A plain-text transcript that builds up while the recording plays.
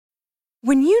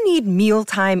When you need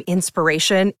mealtime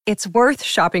inspiration, it's worth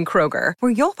shopping Kroger,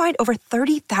 where you'll find over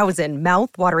 30,000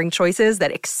 mouth-watering choices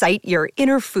that excite your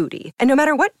inner foodie. And no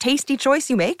matter what tasty choice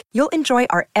you make, you'll enjoy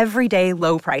our everyday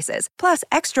low prices, plus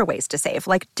extra ways to save,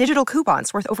 like digital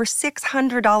coupons worth over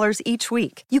 $600 each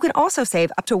week. You can also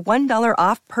save up to $1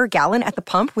 off per gallon at the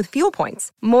pump with fuel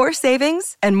points. More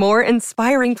savings and more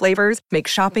inspiring flavors make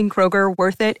shopping Kroger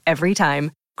worth it every time.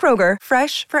 Kroger,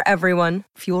 fresh for everyone.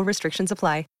 Fuel restrictions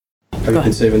apply. Have you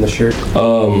been saving the shirt?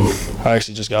 I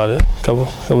actually just got it a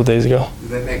couple days ago. Did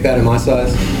they make that in my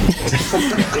size?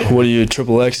 What are you,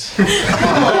 triple X? Double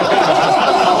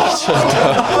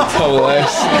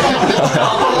X.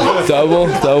 double.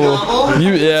 We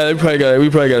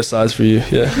probably got a size for you.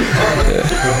 Yeah.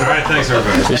 All right, thanks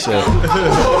everybody. Appreciate it.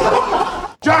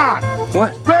 John!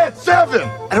 What? Red 7!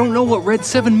 I don't know what Red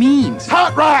 7 means.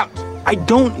 Hot route! I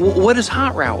don't. What is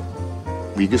hot route?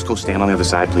 Will you just go stand on the other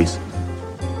side, please?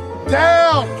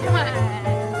 Down! Come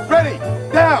on. Ready,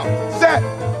 down, set,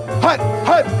 hut!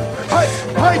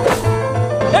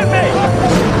 Hit me!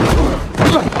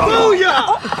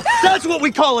 Booyah! That's what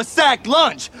we call a sacked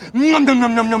lunch. Nom nom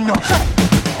nom nom nom nom.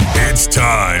 It's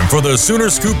time for the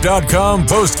Soonerscoop.com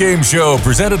postgame show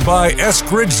presented by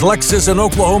Eskridge Lexus in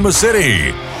Oklahoma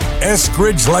City.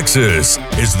 Eskridge Lexus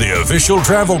is the official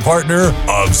travel partner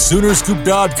of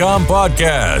Soonerscoop.com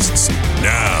podcasts.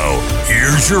 Now,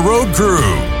 here's your road crew,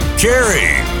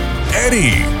 Carrie,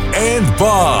 Eddie, and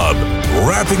Bob,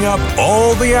 wrapping up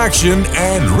all the action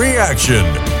and reaction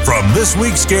from this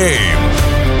week's game.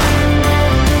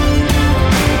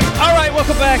 All right,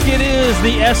 welcome back. It is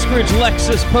the Eskridge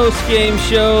Lexus post-game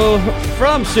show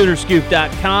from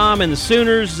Soonerscoop.com, and the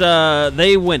Sooners,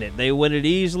 they win it. They win it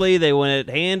easily. They win it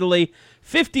handily,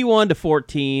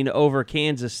 51-14 over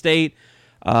Kansas State.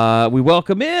 We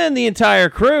welcome in the entire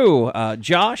crew.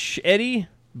 Josh, Eddie,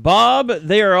 Bob,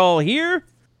 they are all here.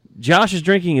 Josh is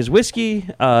drinking his whiskey.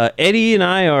 Eddie and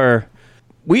I are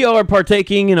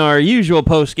partaking in our usual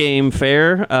post-game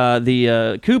fare.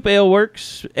 The Coop Ale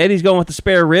Works. Eddie's going with the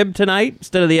spare rib tonight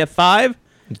instead of the F5.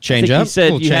 Change I think up. You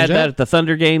said you had that at the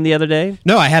Thunder game the other day?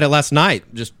 No, I had it last night,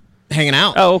 just hanging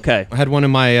out. Oh, okay. I had one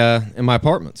in my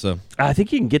apartment, so. I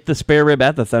think you can get the spare rib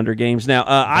at the Thunder games. Now,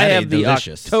 I have the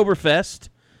Oktoberfest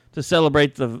to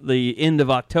celebrate the end of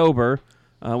October,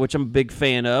 which I'm a big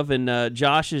fan of, and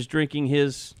Josh is drinking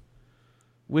his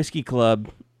Whiskey Club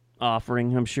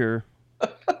offering, I'm sure. All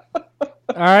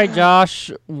right,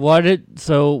 Josh. What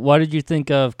did you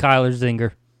think of Kyler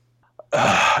Zinger?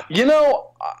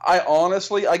 I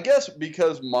honestly, I guess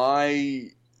because my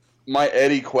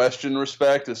Eddie question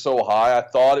respect is so high, I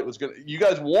thought it was going to – you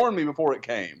guys warned me before it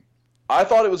came. I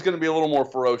thought it was going to be a little more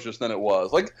ferocious than it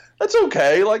was. Like, that's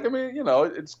okay. Like, I mean,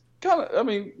 it's kind of – I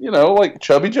mean, like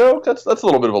chubby joke, that's a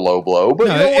little bit of a low blow. But,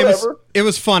 whatever. It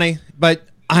was funny, but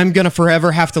I'm going to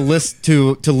forever have to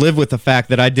live with the fact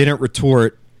that I didn't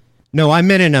retort, no, I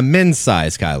meant in a men's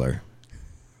size, Kyler.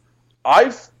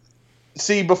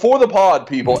 See, before the pod,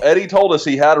 people, Eddie told us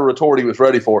he had a retort he was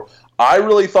ready for. I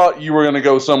really thought you were going to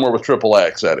go somewhere with triple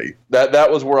X, Eddie. That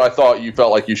was where I thought you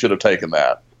felt like you should have taken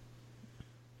that.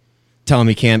 Tell him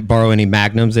he can't borrow any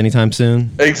Magnums anytime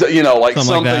soon. Something like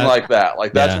that.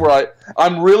 Like that's where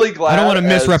I'm really glad. I don't want to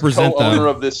misrepresent the owner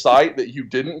of this site that you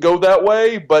didn't go that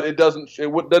way, but it doesn't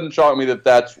shock me that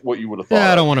that's what you would have thought.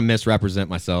 Yeah, I don't want to misrepresent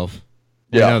myself.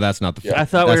 Yeah, no, that's not the. I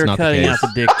thought we were cutting out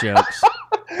the dick jokes.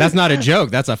 That's not a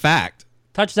joke. That's a fact.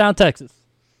 Touchdown, Texas.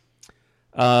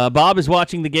 Bob is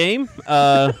watching the game.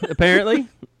 Apparently,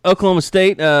 Oklahoma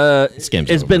State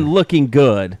has been looking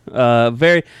good.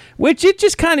 Which it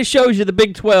just kind of shows you the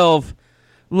Big 12.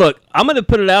 Look, I'm going to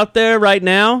put it out there right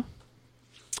now.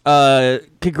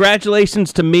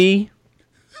 Congratulations to me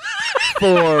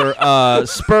for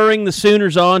spurring the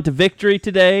Sooners on to victory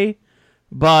today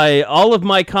by all of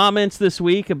my comments this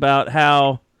week about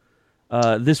how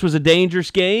this was a dangerous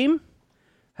game.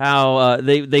 How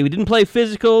they didn't play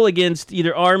physical against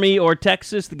either Army or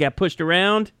Texas. They got pushed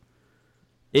around.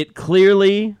 It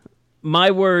clearly, my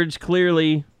words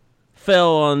clearly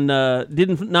fell on,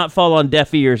 not fall on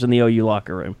deaf ears in the OU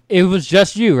locker room. It was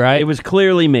just you, right? It was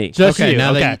clearly me. Just you.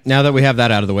 Now that we have that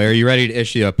out of the way, are you ready to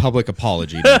issue a public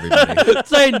apology to everybody?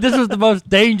 Saying this was the most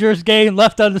dangerous game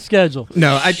left on the schedule.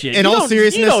 No, in all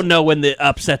seriousness, you don't know when the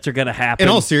upsets are going to happen. In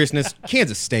all seriousness,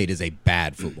 Kansas State is a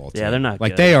bad football team. Yeah, they're not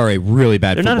like good. They are a really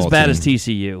bad. They're football not as bad team. as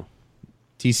TCU.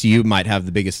 TCU might have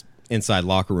the biggest inside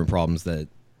locker room problems that.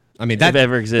 I mean, that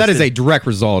ever existed. That is a direct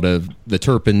result of the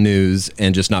Turpin news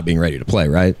and just not being ready to play,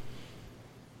 right?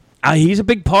 He's a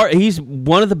big part. He's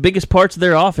one of the biggest parts of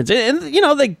their offense. And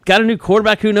they got a new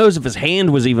quarterback. Who knows if his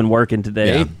hand was even working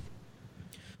today. Yeah.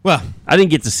 Well, I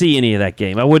didn't get to see any of that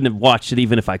game. I wouldn't have watched it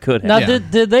even if I could have. Now,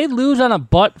 did they lose on a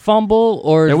butt fumble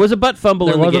or there was a butt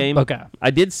fumble in the game? Okay,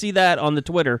 I did see that on the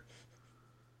Twitter.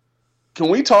 Can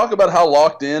we talk about how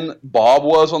locked in Bob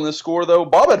was on this score, though?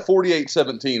 Bob had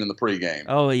 48-17 in the pregame.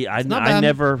 Oh,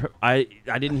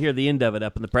 I didn't hear the end of it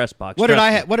up in the press box. What did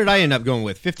I end up going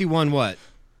with? 51 what?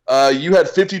 You had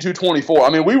 52-24. I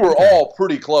mean, we were all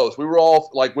pretty close. We were all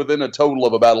like within a total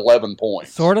of about 11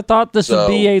 points. Sort of thought this would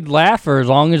be a laugher as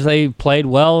long as they played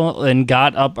well and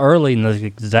got up early, and that's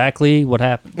exactly what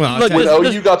happened. Well, when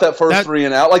OU got that first 3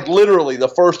 and out, like literally the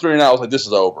first 3 and out, I was like, this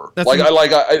is over.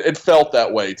 It felt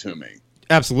that way to me.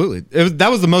 Absolutely. That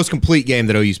was the most complete game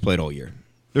that OU's played all year.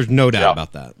 There's no doubt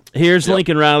about that. Here's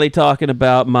Lincoln Riley talking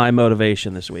about my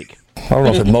motivation this week. I don't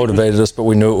know if it motivated us, but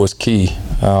we knew it was key.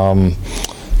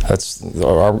 That's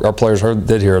our players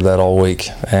did hear that all week,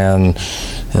 and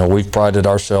we've prided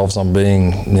ourselves on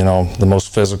being the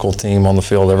most physical team on the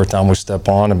field every time we step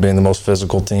on, and being the most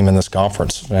physical team in this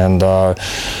conference. And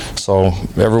so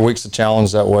every week's a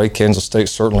challenge that way. Kansas State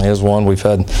certainly is one. We've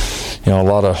had a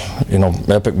lot of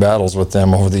epic battles with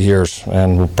them over the years,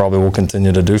 and we probably will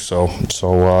continue to do so.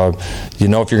 So if you're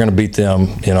going to beat them,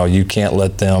 you can't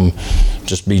let them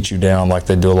just beat you down like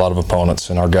they do a lot of opponents,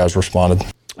 and our guys responded.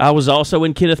 I was also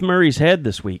in Kenneth Murray's head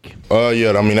this week.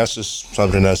 Yeah, I mean, that's just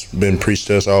something that's been preached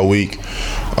to us all week.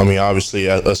 I mean, obviously,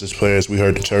 us as players, we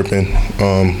heard the chirping.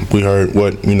 We heard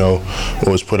what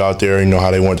was put out there, how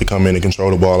they wanted to come in and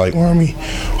control the ball like Army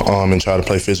and try to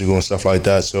play physical and stuff like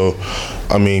that. So,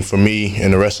 I mean, for me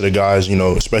and the rest of the guys,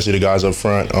 especially the guys up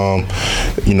front,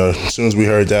 as soon as we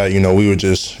heard that, we were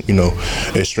just,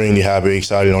 extremely happy,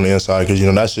 excited on the inside because,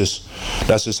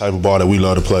 that's just type of ball that we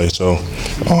love to play. So,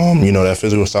 that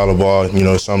physical style of ball,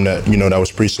 something that, that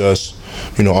was preached to us,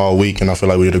 all week, and I feel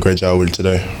like we did a great job with it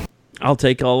today. I'll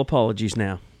take all apologies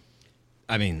now.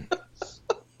 I mean,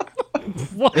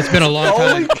 it's been a long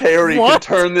time. Only Carey can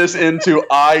turn this into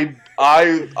I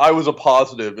was a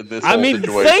positive in this whole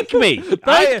situation. Thank me.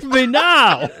 Thank me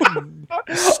now.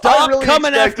 Stop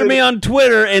coming after me on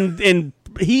Twitter and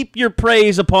heap your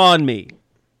praise upon me.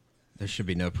 There should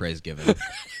be no praise given.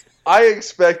 I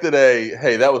expected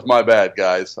hey, that was my bad,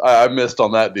 guys. I missed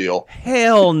on that deal.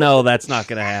 Hell no, that's not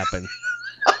going to happen.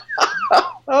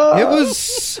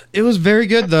 It was very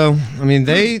good, though. I mean,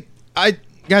 I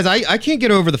can't get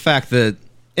over the fact that,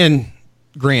 and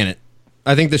granted,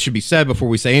 I think this should be said before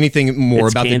we say anything more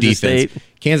about Kansas the defense. State.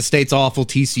 Kansas State's awful,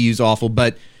 TCU's awful,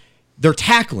 but they're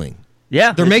tackling.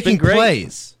 Yeah, they're making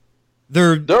plays.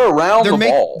 They're around the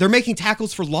ball. They're making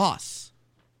tackles for loss.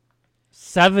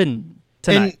 7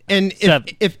 tonight. And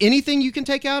if anything you can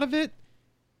take out of it,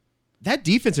 that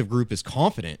defensive group is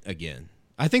confident again.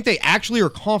 I think they actually are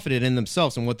confident in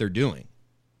themselves and what they're doing.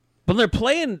 But they're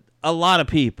playing a lot of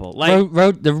people.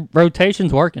 The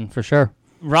rotation's working for sure.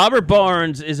 Robert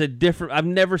Barnes is a different. I've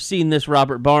never seen this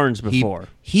Robert Barnes before.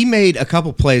 He made a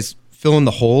couple plays filling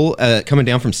the hole coming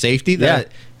down from safety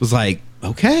that was like,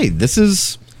 okay, that's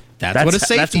what a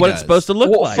safety That's what does. it's supposed to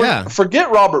look like. Forget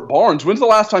Robert Barnes. When's the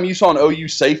last time you saw an OU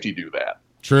safety do that?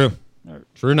 True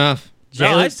enough.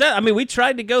 No, we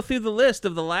tried to go through the list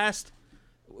of the last.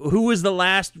 Who was the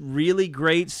last really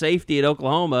great safety at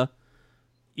Oklahoma?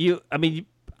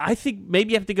 I think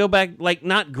maybe you have to go back, like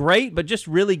not great, but just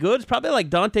really good. It's probably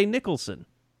like Dante Nicholson.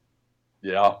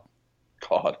 Yeah,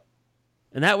 God.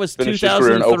 And that was Finished his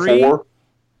career in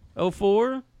 2003?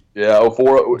 04? Yeah,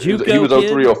 04. JUCO he was kid?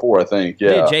 03, 04, I think.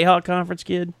 Yeah. Jayhawk Conference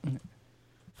kid.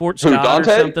 Fort Scott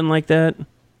Dante? or something like that.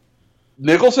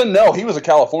 Nicholson? No, he was a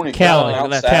California kid.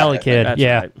 Cali kid. That's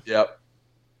yeah. right. Yep.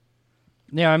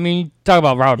 Yeah, I mean, talk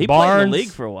about Robert He Barnes. played in the league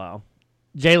for a while.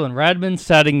 Jalen Redmond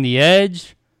setting the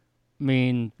edge. I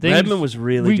mean, Redmond was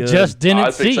really good. We just didn't I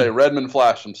see. think Redmond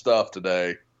flashed some stuff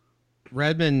today.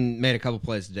 Redmond made a couple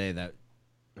plays today that,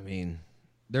 I mean,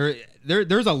 there's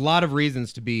a lot of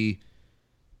reasons to be,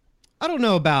 I don't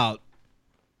know about,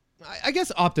 I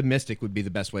guess optimistic would be the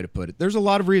best way to put it. There's a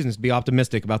lot of reasons to be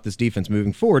optimistic about this defense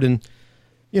moving forward, and,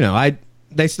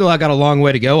 they still got a long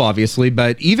way to go, obviously,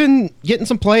 but even getting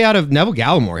some play out of Neville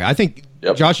Gallimore, I think,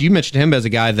 Josh, you mentioned him as a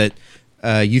guy that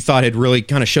you thought had really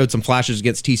kind of showed some flashes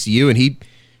against TCU, and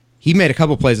he made a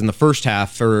couple plays in the first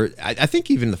half, or I think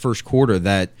even the first quarter,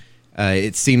 that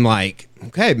it seemed like,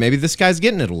 okay, maybe this guy's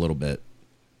getting it a little bit.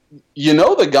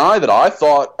 The guy that I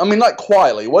thought, not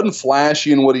quietly, it wasn't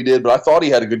flashy in what he did, but I thought he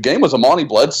had a good game was Amani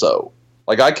Bledsoe.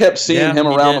 Like, I kept seeing him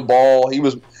around the ball.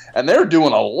 And they're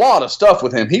doing a lot of stuff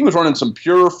with him. He was running some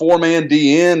pure four-man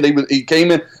DN. He came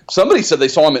in. Somebody said they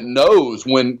saw him at nose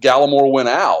when Gallimore went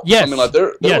out. Yes.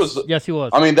 Yes, he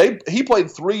was. He played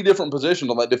 3 different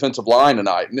positions on that defensive line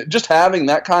tonight. And just having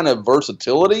that kind of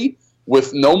versatility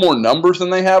with no more numbers than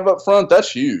they have up front,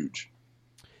 that's huge.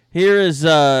 Here is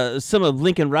some of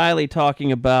Lincoln Riley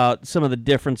talking about some of the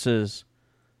differences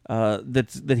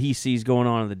that he sees going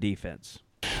on in the defense.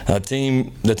 The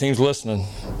team's listening.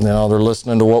 You know, they're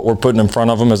listening to what we're putting in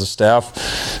front of them as a staff.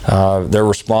 They're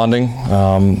responding,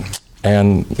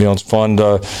 and you know, it's fun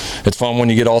when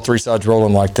you get all three sides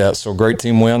rolling like that. So great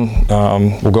team win.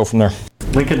 We'll go from there.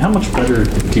 Lincoln, how much better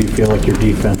do you feel like your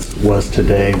defense was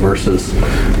today versus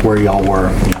where y'all were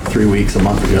 3 weeks, a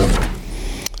month ago?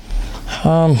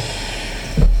 We're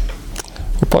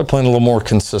probably playing a little more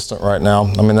consistent right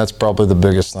now. I mean, that's probably the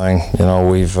biggest thing. You know,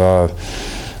 we've, I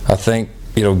think,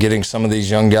 you know, getting some of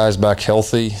these young guys back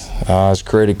healthy has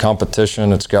created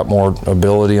competition. It's got more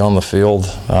ability on the field.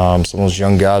 Some of those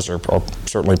young guys are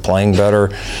certainly playing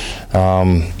better.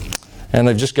 And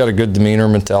they've just got a good demeanor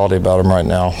mentality about them right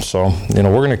now. So, you know,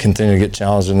 we're going to continue to get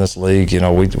challenged in this league. You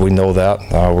know, we know that.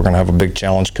 We're going to have a big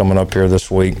challenge coming up here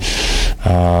this week.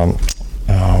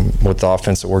 With the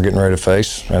offense that we're getting ready to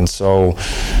face. And so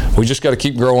we just got to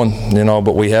keep growing, you know,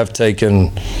 but we have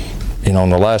taken, you know, in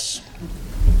the last,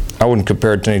 I wouldn't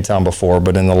compare it to any time before,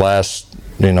 but in the last,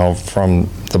 you know, from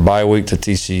the bye week to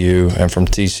TCU and from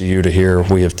TCU to here,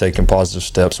 we have taken positive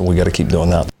steps, and we got to keep doing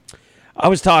that. I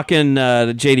was talking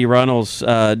to J.D. Runnels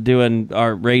doing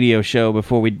our radio show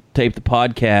before we taped the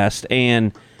podcast,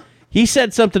 and he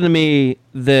said something to me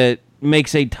that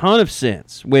makes a ton of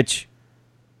sense, which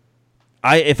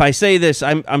if I say this,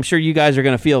 I'm sure you guys are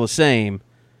going to feel the same.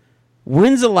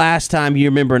 When's the last time you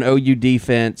remember an OU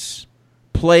defense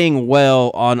playing well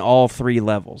on all three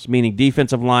levels, meaning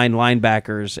defensive line,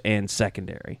 linebackers, and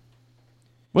secondary?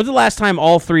 When's the last time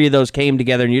all three of those came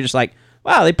together and you're just like,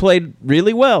 wow, they played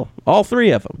really well, all three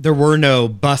of them? There were no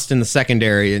busts in the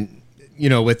secondary, and you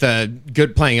know, with a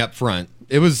good playing up front,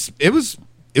 it was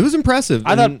impressive.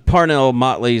 I thought Parnell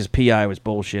Motley's PI was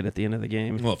bullshit at the end of the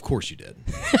game. Well, of course you did.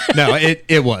 No,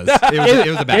 it was. It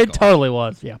was a bad call. It totally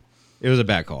was, yeah. It was a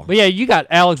bad call. But yeah, you got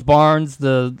Alex Barnes,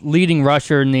 the leading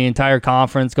rusher in the entire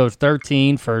conference, goes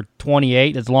 13 for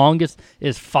 28. His longest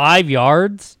is 5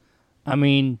 yards. I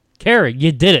mean, Kerry,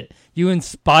 you did it. You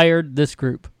inspired this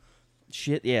group.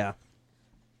 Shit, yeah.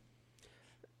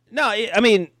 No, I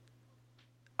mean,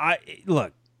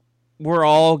 look. We're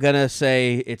all going to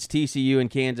say it's TCU and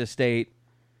Kansas State.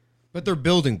 But they're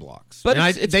building blocks. But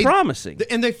it's promising.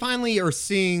 And they finally are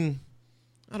seeing,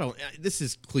 this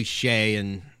is cliche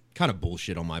and kind of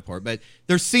bullshit on my part, but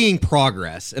they're seeing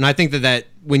progress. And I think that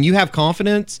when you have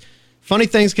confidence, funny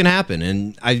things can happen.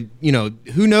 And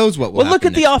who knows what will happen. Well, look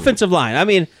at the offensive line. I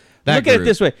mean, look at it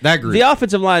this way. That group. The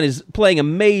offensive line is playing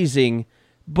amazing,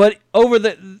 but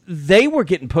they were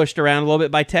getting pushed around a little bit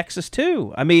by Texas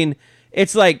too. I mean,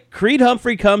 it's like Creed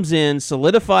Humphrey comes in,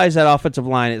 solidifies that offensive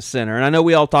line at center. And I know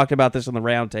we all talked about this on the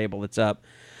roundtable that's up.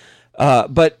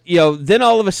 But, you know, then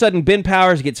all of a sudden Ben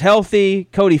Powers gets healthy.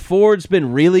 Cody Ford's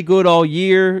been really good all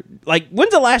year. Like,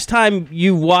 when's the last time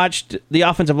you watched the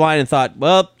offensive line and thought,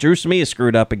 well, Drew Smith is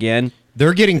screwed up again?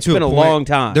 They're getting to it's been a long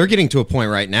time. They're getting to a point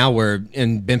right now where,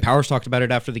 and Ben Powers talked about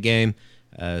it after the game,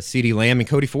 CeeDee Lamb and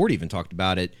Cody Ford even talked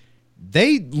about it.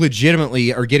 They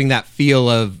legitimately are getting that feel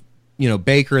of, you know,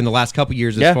 Baker in the last couple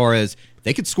years as far as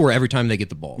they could score every time they get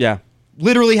the ball. Yeah.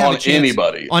 Literally have on a chance.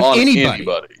 On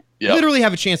anybody. Yep. Literally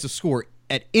have a chance to score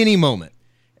at any moment.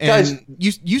 And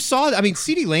guys, you saw, I mean,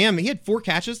 CeeDee Lamb, he had 4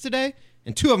 catches today,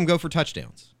 and 2 of them go for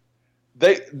touchdowns.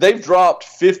 They've dropped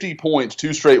 50 points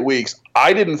 2 straight weeks.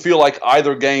 I didn't feel like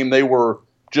either game they were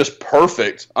just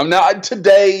perfect.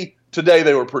 Today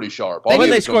they were pretty sharp.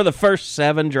 When they score the first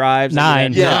 7 drives?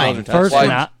 9.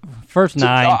 First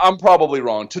 9. I'm probably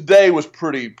wrong. Today was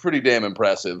pretty damn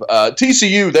impressive.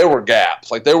 TCU, there were gaps.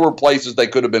 Like, there were places they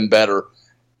could have been better.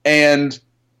 And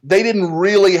they didn't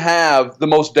really have the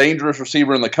most dangerous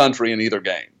receiver in the country in either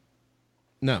game.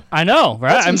 No. I know,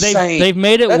 right? That's insane. They've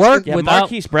made it work without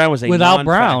Marquise Brown was a without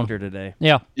non-factor today.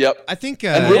 Yeah. Yep. I think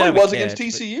and really was against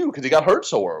TCU because he got hurt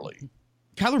so early.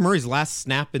 Kyler Murray's last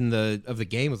snap of the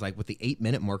game was like with the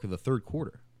 8-minute mark of the third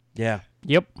quarter. Yeah.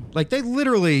 Yep. Like they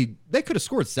could have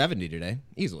scored 70 today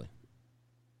easily.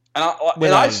 And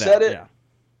I said it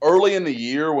early in the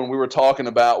year when we were talking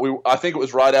about I think it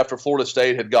was right after Florida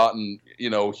State had gotten, you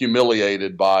know,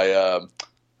 humiliated by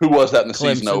who was that in the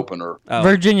season opener?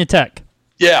 Virginia Tech.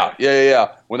 Yeah.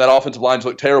 When that offensive line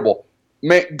looked terrible.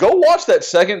 Man, go watch that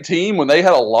second team when they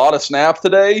had a lot of snaps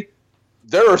today.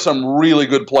 There are some really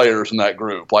good players in that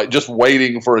group, like just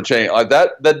waiting for a change. Like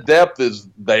that depth is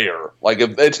there. Like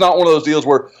if it's not one of those deals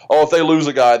where, if they lose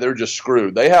a guy, they're just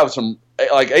screwed. They have some,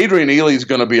 like Adrian Ealy is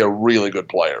going to be a really good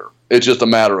player. It's just a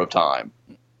matter of time.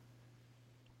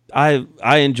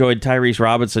 I enjoyed Tyrese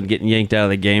Robinson getting yanked out of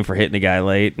the game for hitting a guy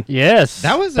late. Yes,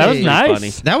 that was nice. Funny.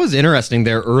 That was interesting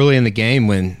there early in the game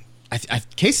when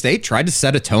K-State tried to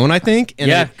set a tone, I think.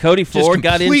 And Cody Ford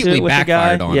got into it with the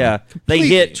guy. Yeah, they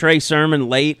hit Trey Sermon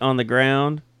late on the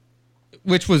ground.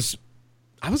 Which was,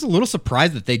 I was a little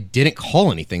surprised that they didn't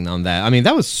call anything on that. I mean,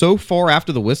 that was so far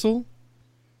after the whistle.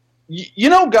 You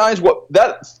know, guys,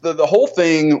 the whole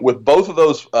thing with both of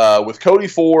those, with Cody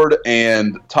Ford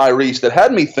and Tyrese, that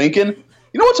had me thinking,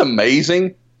 you know what's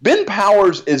amazing? Ben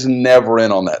Powers is never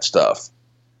in on that stuff.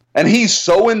 And he's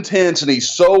so intense, and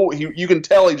you can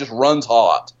tell he just runs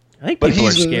hot. But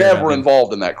he's never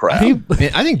involved in that crap.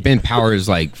 I think Ben Powers'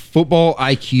 like football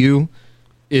IQ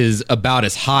is about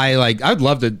as high. Like, I'd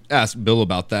love to ask Bill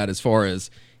about that. As far as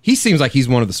he seems like he's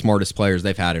one of the smartest players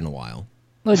they've had in a while.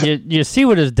 Look, you see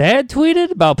what his dad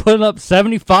tweeted about putting up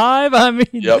 75? I mean,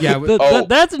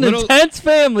 that's an intense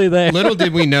family there. Little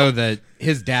did we know that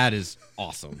his dad is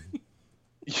awesome.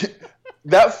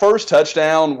 That first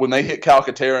touchdown when they hit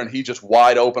Calcaterra and he just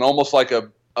wide open, almost like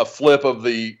a flip of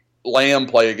the Lamb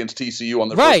play against TCU on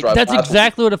the first drive. That's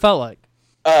exactly what it felt like.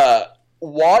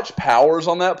 Watch Powers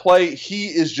on that play. He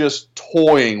is just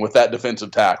toying with that defensive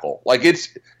tackle. Like,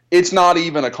 it's not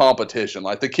even a competition.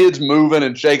 Like, the kid's moving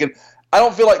and shaking. I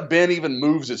don't feel like Ben even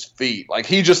moves his feet. Like,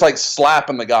 he just like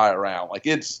slapping the guy around. Like,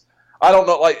 I don't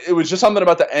know. Like, it was just something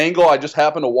about the angle. I just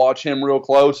happened to watch him real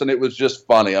close, and it was just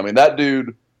funny. I mean, that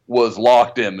dude was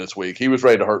locked in this week. He was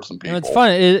ready to hurt some people. And it's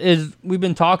funny is we've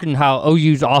been talking how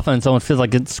OU's offense almost feels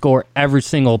like it score every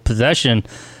single possession.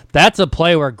 That's a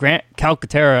play where Grant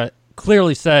Calcaterra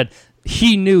clearly said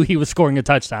he knew he was scoring a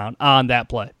touchdown on that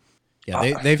play.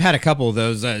 Yeah, they've had a couple of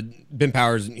those. Ben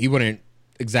Powers, he wouldn't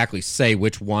exactly say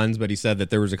which ones, but he said that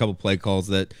there was a couple play calls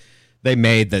that they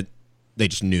made that they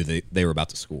just knew they were about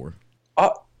to score.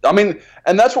 I mean,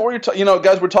 and that's what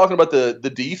guys, we're talking about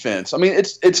the defense. I mean,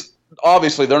 it's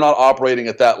obviously they're not operating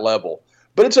at that level,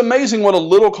 but it's amazing what a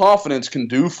little confidence can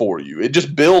do for you. It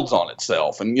just builds on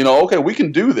itself. And, okay, we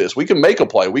can do this. We can make a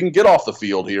play. We can get off the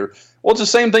field here. Well, it's the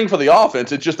same thing for the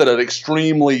offense. It's just at an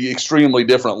extremely, extremely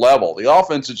different level. The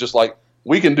offense is just like,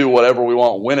 we can do whatever we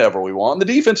want, whenever we want. And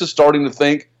the defense is starting to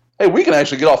think, hey, we can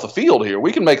actually get off the field here.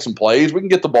 We can make some plays. We can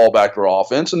get the ball back to our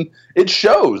offense. And it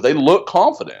shows. They look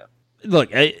confident.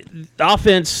 Look, the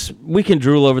offense, we can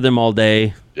drool over them all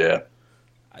day. Yeah.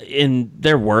 And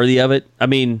they're worthy of it. I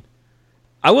mean,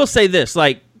 I will say this,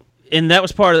 and that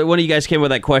was part of one of you guys came with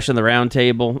that question on the round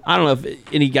table. I don't know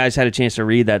if any guys had a chance to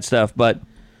read that stuff, but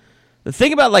the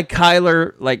thing about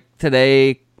Kyler,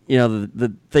 today,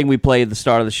 the thing we played at the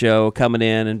start of the show, coming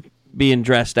in and being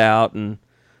dressed out and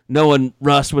knowing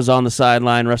Russ was on the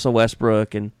sideline, Russell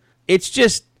Westbrook, and it's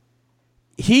just,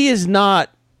 he is not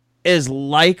as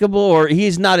likable or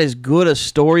he's not as good a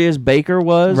story as Baker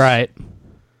was. Right.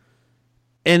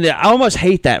 And I almost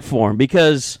hate that for him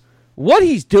because what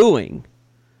he's doing,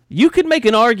 you could make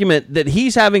an argument that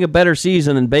he's having a better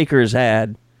season than Baker has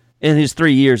had in his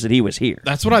 3 years that he was here.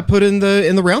 That's what I put in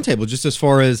the roundtable, just as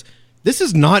far as this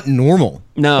is not normal.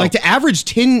 No. Like, to average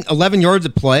 10, 11 yards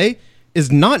of play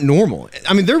is not normal.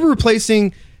 I mean, they're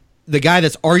replacing the guy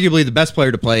that's arguably the best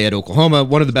player to play at Oklahoma,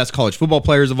 one of the best college football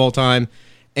players of all time,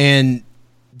 and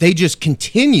they just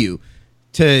continue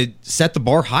to set the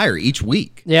bar higher each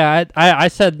week. Yeah, I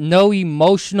said no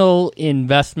emotional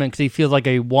investment because he feels like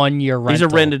a 1 year rental.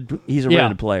 He's a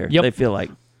rented player. Yep. They feel like.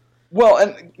 Well,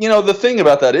 and the thing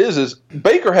about that is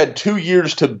Baker had 2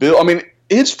 years to build. I mean,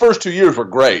 his first 2 years were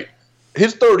great.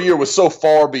 His third year was so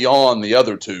far beyond the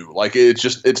other two. Like,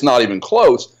 it's not even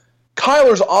close.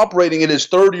 Kyler's operating at his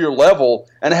third year level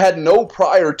and had no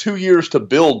prior 2 years to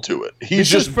build to it. He's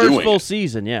just his first doing full it.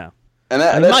 season, yeah. And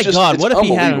that's my just, God, it's what if he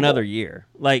had unbelievable. another year?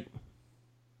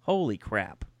 Holy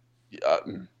crap.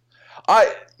 And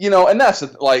that's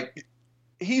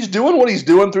he's doing what he's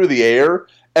doing through the air,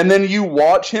 and then you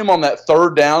watch him on that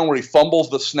third down where he fumbles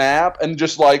the snap and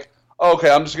just okay,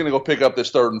 I'm just going to go pick up this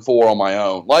 3rd and 4 on my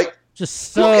own.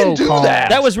 Just who can do calm. that?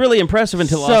 That was really impressive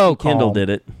until Austin Kendall did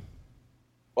it.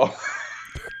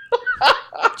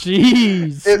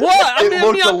 Jeez. It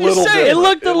looked a little different. It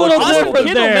looked a little Austin different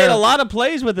Kendall there. made a lot of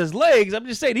plays with his legs. I'm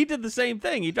just saying he did the same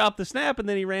thing. He dropped the snap and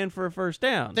then he ran for a first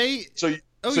down. So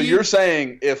you're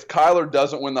saying if Kyler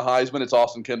doesn't win the Heisman, it's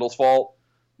Austin Kendall's fault?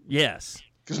 Yes.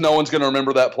 Because no one's going to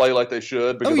remember that play like they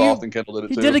should because Austin Kendall did it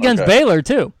He too? did against Baylor,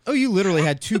 too. Oh, you literally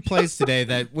had 2 plays today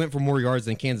that went for more yards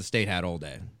than Kansas State had all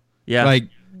day. Yeah.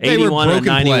 They were 81 and a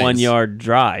broken 91-yard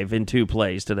drive in 2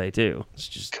 plays today, too. It's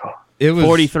just It was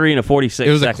 43 and a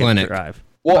 46-second clinic. drive.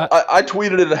 Well, I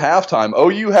tweeted it at halftime.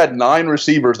 OU had 9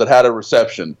 receivers that had a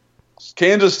reception.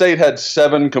 Kansas State had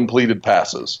 7 completed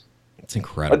passes. That's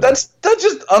incredible. That's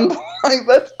just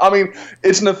I mean,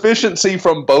 it's an efficiency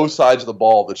from both sides of the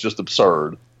ball that's just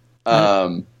absurd.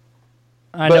 I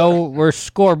know we're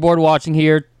scoreboard watching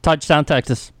here. Touchdown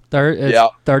Texas. It's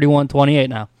 31-28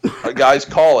 now. Guys,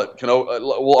 call it.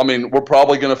 Well, I mean, we're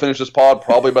probably going to finish this pod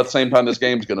probably about the same time this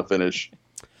game's going to finish.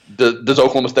 Does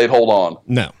Oklahoma State hold on?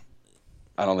 No.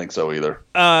 I don't think so either.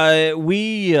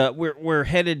 We're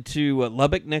headed to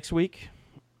Lubbock next week.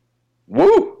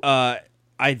 Woo!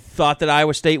 I thought that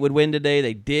Iowa State would win today.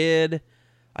 They did.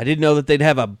 I didn't know that they'd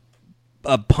have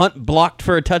a punt blocked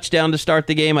for a touchdown to start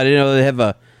the game. I didn't know they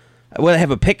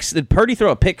have a pick. Did Purdy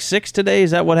throw a pick six today? Is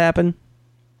that what happened?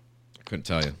 I couldn't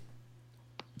tell you.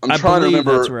 I'm trying to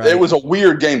remember. Right. It was a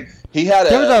weird game. He had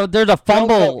there's a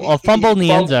fumble in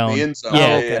the end zone.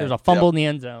 Yeah, there's a fumble in the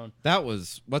end zone. That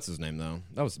was what's his name though?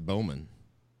 That was Bowman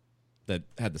that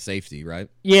had the safety, right?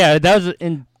 Yeah, that was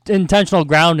intentional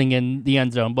grounding in the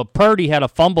end zone. But Purdy had a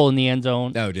fumble in the end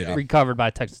zone. Oh, did he? Recovered by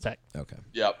Texas Tech. Okay.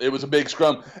 Yeah, it was a big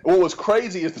scrum. What was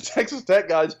crazy is the Texas Tech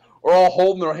guys are all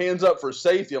holding their hands up for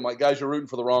safety. I'm like, guys, you're rooting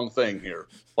for the wrong thing here.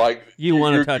 Like you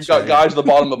want to touch. You got guys at the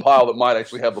bottom of the pile that might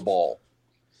actually have the ball.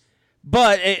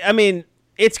 But I mean,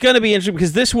 it's going to be interesting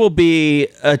because this will be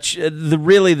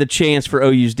really the chance for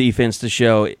OU's defense to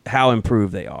show how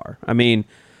improved they are. I mean,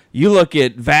 you look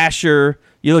at Vasher,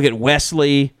 you look at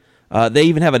Wesley. They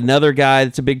even have another guy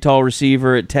that's a big, tall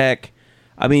receiver at Tech.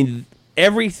 I mean,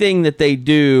 everything that they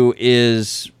do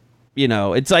is,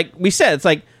 it's like we said. It's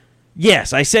like,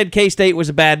 yes, I said K-State was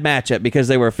a bad matchup because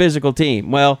they were a physical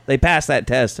team. Well, they passed that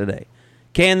test today.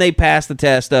 Can they pass the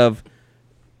test of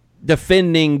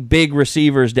defending big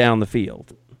receivers down the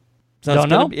field? So don't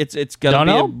know. It's going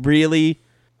to be a really,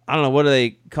 I don't know, what do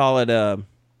they call it?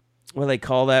 What do they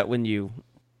call that when you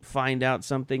find out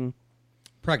something?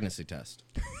 Pregnancy test.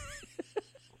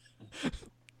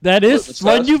 That is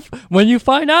when you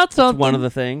find out something. It's one of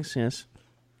the things, yes.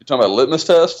 You're talking about a litmus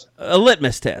test? A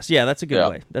litmus test. Yeah, that's a good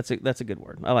way. That's a good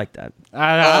word. I like that.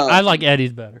 I like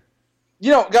Eddie's better.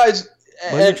 Guys,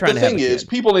 the thing is,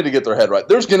 people need to get their head right.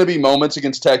 There's going to be moments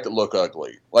against Tech that look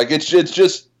ugly. Like it's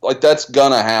just like that's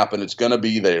gonna happen. It's gonna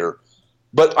be there.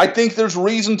 But I think there's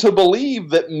reason to believe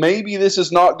that maybe this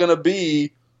is not going to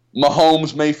be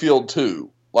Mahomes Mayfield 2.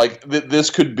 Like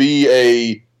this could be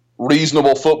a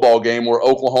reasonable football game where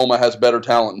Oklahoma has better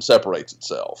talent and separates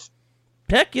itself.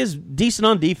 Tech is decent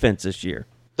on defense this year.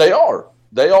 They are.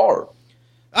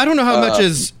 I don't know how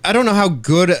much I don't know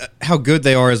how good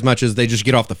they are as much as they just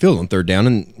get off the field on third down.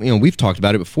 And we've talked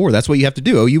about it before. That's what you have to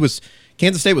do.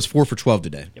 Kansas State was 4 for 12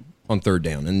 today on third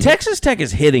down. And Texas Tech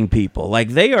is hitting people. Like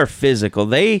they are physical.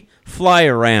 They fly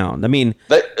around. I mean,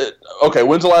 okay.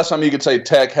 When's the last time you could say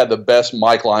Tech had the best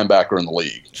Mike linebacker in the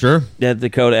league? Sure. Yeah,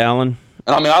 Dakota Allen.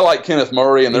 And I mean, I like Kenneth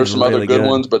Murray, and there's some really other good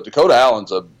ones, but Dakota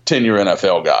Allen's a 10-year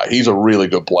NFL guy. He's a really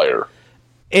good player.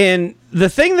 And the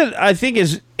thing that I think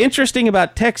is interesting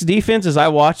about Tech's defense is I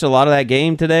watched a lot of that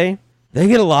game today. They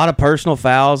get a lot of personal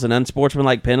fouls and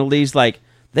unsportsmanlike penalties. Like,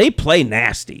 they play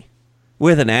nasty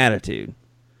with an attitude,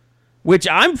 which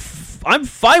I'm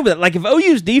fine with it. Like, if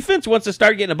OU's defense wants to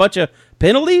start getting a bunch of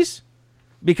penalties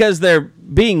because they're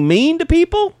being mean to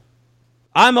people,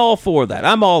 I'm all for that.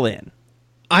 I'm all in.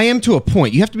 I am to a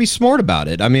point. You have to be smart about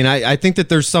it. I mean, I think that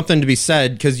there's something to be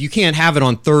said because you can't have it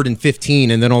on 3rd and 15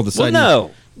 and then all of a sudden. Well,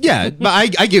 no. Yeah, but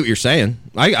I get what you're saying.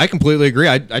 I completely agree.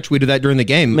 I tweeted that during the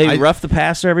game. Maybe rough the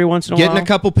passer every once in a while. Getting a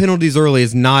couple penalties early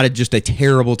is not just a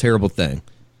terrible, terrible thing.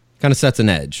 Kind of sets an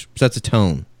edge, sets a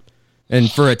tone.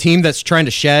 And for a team that's trying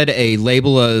to shed a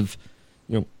label of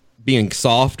being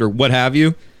soft or what have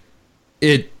you,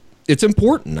 it's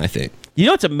important, I think. You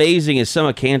know what's amazing is some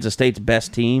of Kansas State's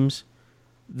best teams,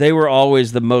 they were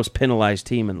always the most penalized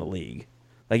team in the league.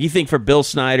 Like, you think for Bill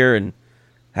Snyder and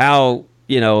how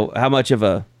much of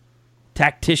a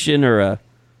tactician or a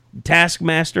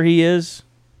taskmaster he is.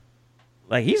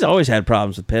 Like, he's always had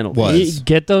problems with penalties.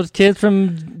 Get those kids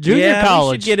from junior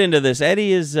college. We should get into this.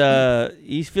 Eddie is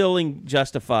he's feeling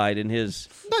justified in his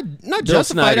not Bill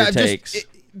justified. Snyder takes.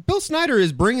 Bill Snyder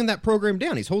is bringing that program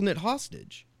down. He's holding it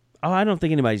hostage. Oh, I don't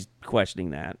think anybody's questioning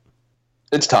that.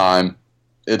 It's time.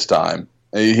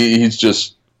 He's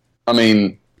just, I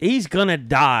mean, he's gonna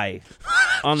die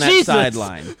on that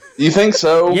sideline. You think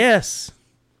so? Yes.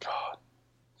 God.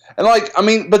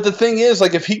 And but the thing is,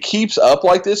 if he keeps up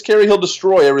like this, Kerry, he'll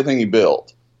destroy everything he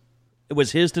built. It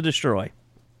was his to destroy.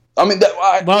 I mean,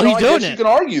 he's doing it. You can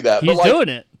argue that. He's doing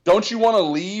it. Don't you want to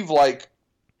leave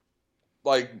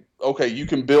okay, you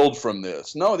can build from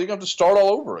this? No, they're going to have to start all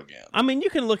over again. I mean, you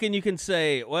can look and you can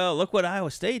say, well, look what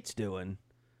Iowa State's doing.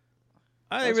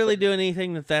 Are they really doing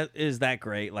anything that is that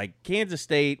great? Like Kansas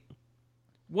State,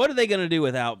 What are they going to do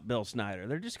without Bill Snyder?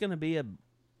 They're just going to be a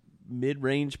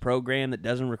mid-range program that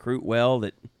doesn't recruit well,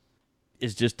 that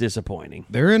is just disappointing.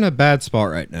 They're in a bad spot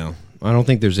right now. I don't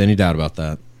think there's any doubt about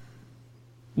that.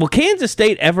 Will Kansas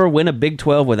State ever win a Big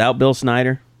 12 without Bill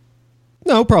Snyder?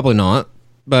 No, probably not.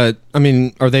 But, I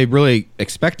mean, are they really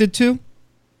expected to?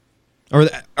 Or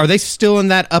are they still in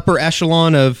that upper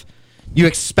echelon of you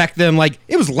expect them? Like,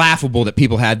 it was laughable that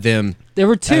people had them There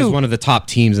were two. as one of the top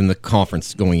teams in the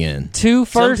conference going in. Two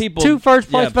first place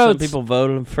votes. Some people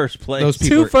voted in first place. Those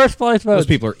people Two are- first place votes. Those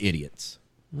people are idiots.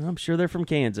 I'm sure they're from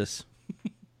Kansas.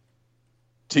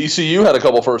 TCU had a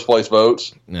couple first place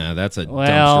votes. No, that's a Well-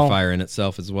 dumpster fire in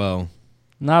itself as well.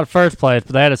 Not first place,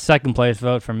 but they had a second place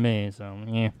vote from me. So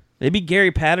yeah, Maybe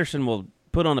Gary Patterson will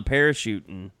put on a parachute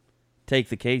and take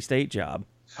the K-State job.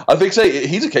 I think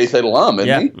he's a K-State alum,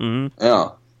 isn't he? Mm-hmm. Yeah.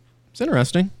 It's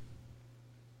interesting.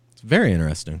 It's very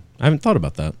interesting. I haven't thought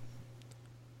about that.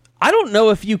 I don't know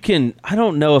if you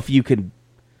can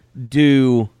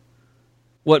do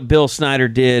what Bill Snyder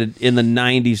did in the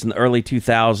 90s and the early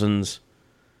 2000s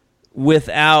with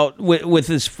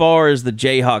as far as the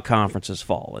Jayhawk conference has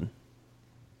fallen.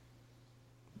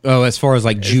 Oh, as far as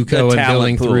like JUCO The and talent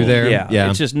building pool. through there? Yeah.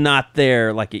 It's just not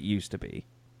there like it used to be.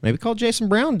 Maybe call Jason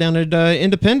Brown down at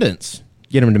Independence.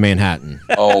 Get him to Manhattan.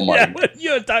 Oh, my.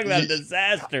 You're talking about a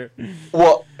disaster.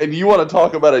 Well, and you want to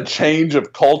talk about a change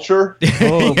of culture?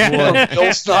 Oh, boy. From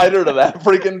Bill Snyder to that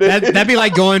freaking dude? That'd be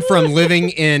like going from living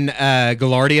in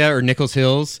Gaillardia or Nichols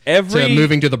Hills to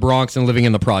moving to the Bronx and living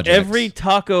in the projects. Every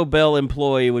Taco Bell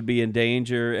employee would be in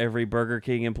danger. Every Burger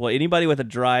King employee, anybody with a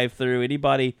drive-through,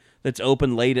 anybody that's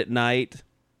open late at night,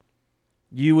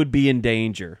 you would be in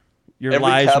danger. Your Every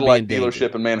lives would be Cadillac in danger.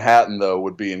 dealership in Manhattan, though,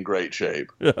 would be in great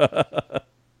shape.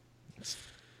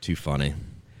 Too funny.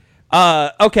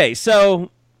 Okay,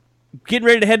 so getting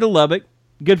ready to head to Lubbock.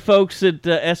 Good folks at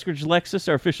Eskridge Lexus,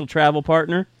 our official travel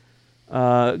partner.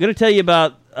 Going to tell you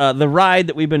about the ride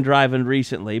that we've been driving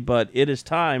recently, but it is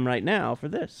time right now for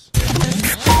this.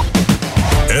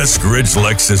 Eskridge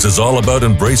Lexus is all about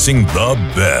embracing the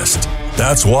best.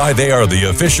 That's why they are the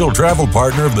official travel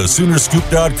partner of the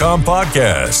Soonerscoop.com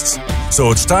podcasts.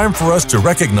 So it's time for us to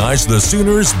recognize the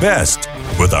Sooners' best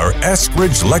with our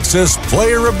Eskridge Lexus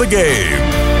Player of the Game.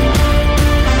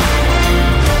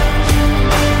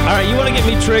 All right, you want to get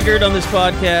me triggered on this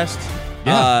podcast?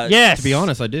 Yeah. Yes. To be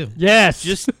honest, I do. Yes.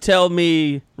 Just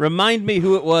remind me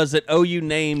who it was that OU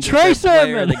named Trey as their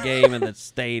player of Sermon. the game in the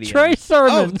stadium. Trey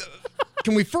Sermon.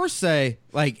 Can we first say,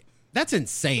 like, that's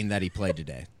insane that he played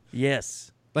today.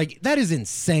 Yes. Like, that is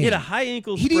insane. He had a high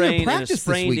ankle He didn't even sprain and a practice this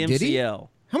sprained week, did he? MCL.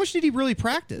 How much did he really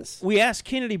practice? We asked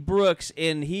Kennedy Brooks,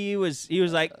 and he was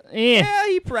like, yeah,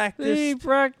 he practiced. He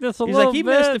practiced a He's little like, he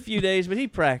bit. missed a few days, but he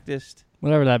practiced.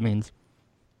 Whatever that means.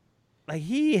 Like,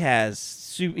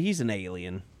 he's an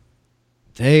alien.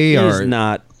 They He are is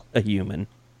not a human.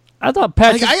 I thought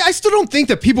Patrick. Like, I still don't think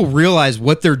that people realize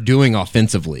what they're doing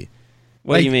offensively.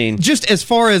 What do you mean? Just as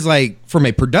far as, like, from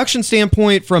a production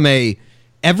standpoint, from a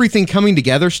everything coming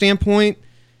together standpoint,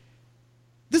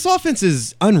 this offense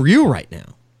is unreal right now.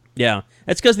 Yeah,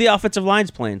 it's because the offensive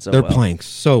line's playing so They're well. playing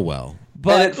so well.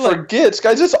 But and it forgets,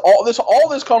 guys, all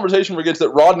this conversation forgets that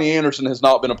Rodney Anderson has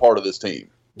not been a part of this team.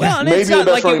 Well, and Maybe it's the not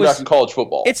best like running it was, back in college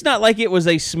football. It's not like it was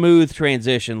a smooth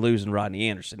transition losing Rodney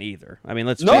Anderson either. I mean,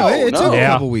 let's No, face It took a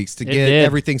couple weeks to It get did.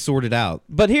 everything sorted out.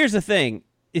 But here's the thing: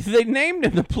 if they named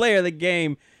him the player of the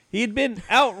game, he had been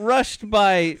outrushed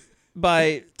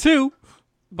by two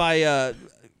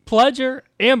Pledger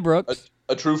and Brooks.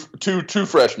 a true two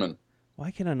freshmen.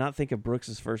 Why can I not think of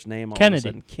Brooks' first name? All Kennedy. Of a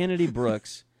sudden? Kennedy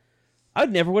Brooks. I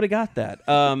never would have got that.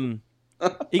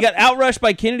 He got outrushed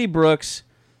by Kennedy Brooks,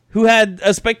 who had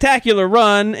a spectacular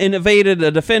run and evaded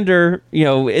a defender,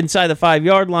 inside the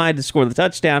 5-yard line to score the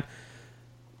touchdown.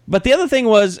 But the other thing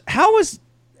was,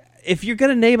 if you're going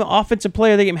to name an offensive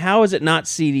player of the game, how is it not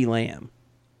CeeDee Lamb?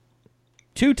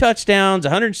 2 touchdowns,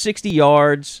 160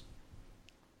 yards.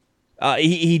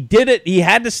 He did it. He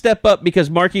had to step up because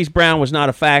Marquise Brown was not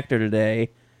a factor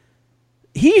today.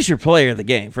 He's your player of the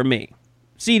game for me.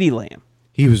 CeeDee Lamb.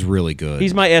 He was really good.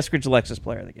 He's my Eskridge Lexus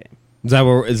player of the game. Is that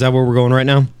where we're going right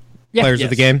now? Yeah. Players of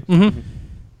the game? Mm-hmm.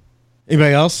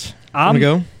 Anybody else want to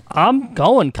go? I'm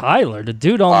going Kyler. The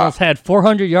dude almost had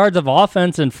 400 yards of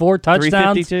offense and 4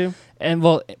 touchdowns. 352? And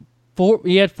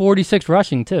he had 46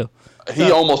 rushing too.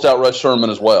 He almost outrushed Sherman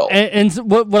as well. And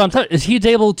what I'm telling you is he's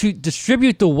able to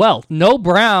distribute the wealth. No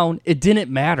Brown, it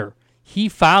didn't matter. he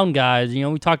found guys.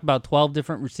 We talked about 12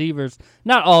 different receivers.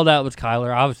 Not all that was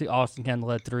Kyler. Obviously, Austin Kendall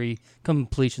had 3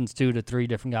 completions to 3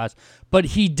 different guys. But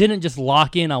he didn't just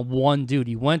lock in on one dude.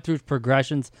 He went through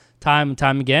progressions time and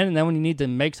time again, and then when you need to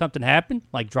make something happen,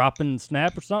 like dropping a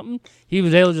snap or something, he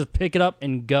was able to just pick it up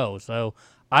and go. So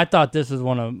I thought this was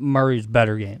one of Murray's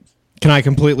better games. Can I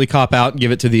completely cop out and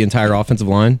give it to the entire offensive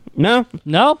line? No.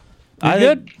 I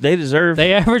good. They deserve.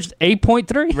 They averaged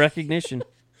 8.3 recognition.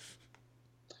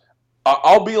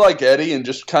 I'll be like Eddie and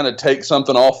just kind of take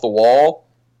something off the wall.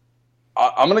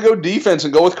 I'm going to go defense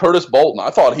and go with Curtis Bolton. I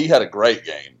thought he had a great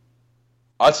game.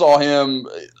 I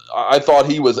thought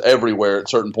he was everywhere at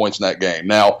certain points in that game.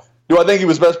 Now, do I think he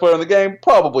was the best player in the game?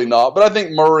 Probably not. But I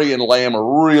think Murray and Lamb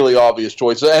are really obvious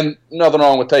choices, and nothing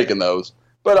wrong with taking those.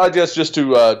 But I guess just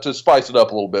to spice it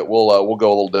up a little bit, we'll go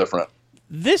a little different.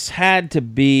 This had to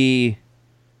be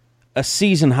a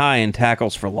season high in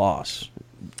tackles for loss,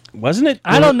 wasn't it?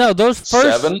 I don't know. Those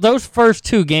Seven? first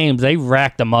 2 games, they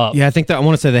racked them up. Yeah, I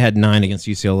want to say they had 9 against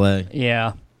UCLA.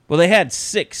 Yeah. Well, they had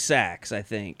 6 sacks, I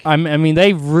think. I mean,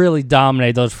 they really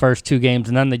dominated those first 2 games,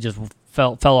 and then they just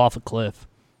fell off a cliff.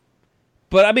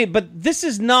 But this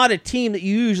is not a team that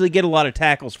you usually get a lot of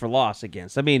tackles for loss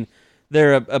against. I mean,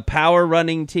 they're a power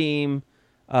running team.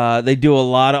 They do a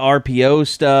lot of RPO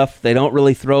stuff. They don't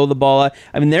really throw the ball out.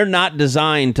 I mean, they're not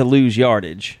designed to lose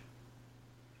yardage.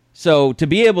 So to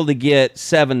be able to get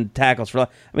 7 tackles for loss,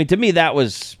 I mean, to me, that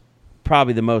was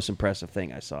probably the most impressive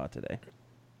thing I saw today.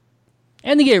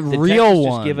 And they get Did real Texas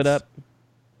ones. Just give it up?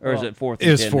 Or is it 4th and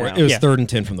It was 10 4. now? It was 3rd and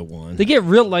 10 from the 1. They get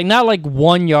real, not like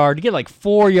 1 yard. They get like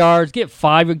 4 yards, get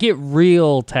 5, get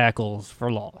real tackles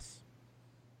for loss.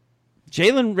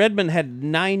 Jalen Redmond had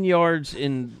 9 yards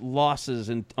in losses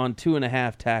on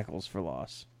 2.5 tackles for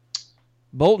loss.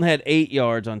 Bolton had 8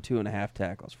 yards on 2.5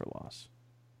 tackles for loss.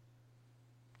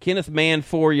 Kenneth Mann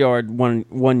 4 yard on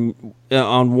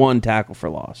 1 tackle for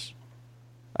loss.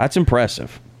 That's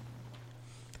impressive.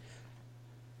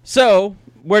 So,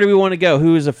 where do we want to go?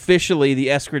 Who is officially the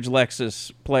Eskridge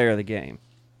Lexus player of the game?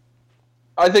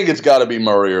 I think it's got to be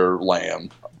Murray or Lamb.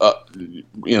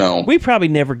 We probably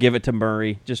never give it to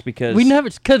Murray just because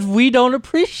because we don't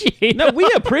appreciate it. No,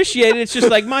 we appreciate it. It's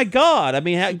just like, my God. I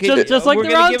mean, just like we're the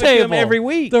gonna round give it to him table every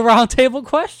week. The round table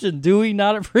question: do we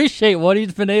not appreciate what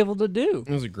he's been able to do?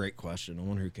 It was a great question. I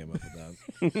wonder who came up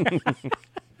with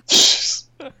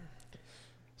that.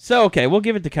 So, okay, we'll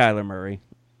give it to Kyler Murray.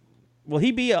 Will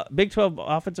he be a Big 12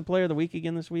 Offensive Player of the Week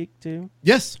again this week, too?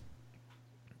 Yes.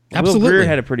 Will Absolutely. Greer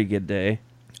had a pretty good day.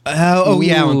 Yeah,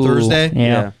 on Thursday?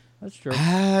 Yeah. That's true.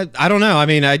 I don't know. I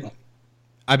mean,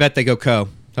 I bet they go How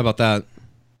about that?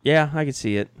 Yeah, I can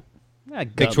see it.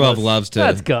 Big 12 loves to.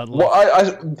 That's gutless. Well,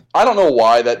 I don't know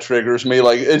why that triggers me.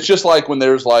 Like, it's just like when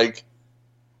there's like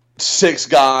 6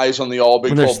 guys on the All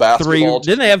Big 12 basketball team.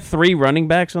 Didn't they have 3 running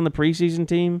backs on the preseason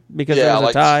team because there was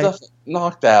a tie?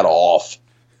 Knock that off.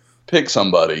 Pick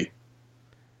somebody.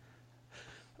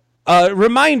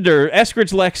 Reminder,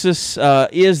 Eskridge Lexus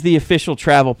is the official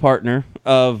travel partner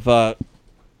of the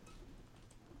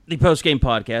postgame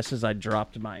podcast, as I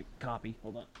dropped my copy.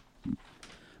 Hold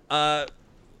on.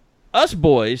 Us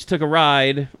boys took a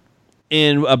ride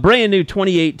in a brand new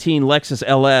 2018 Lexus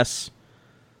LS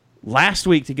last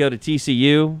week to go to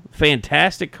TCU.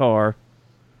 Fantastic car.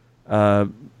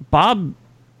 Bob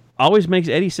always makes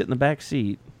Eddie sit in the back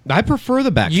seat. I prefer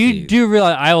the back You seat. do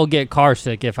realize I will get car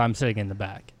sick if I'm sitting in the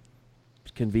back.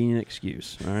 Convenient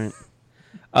excuse, all right?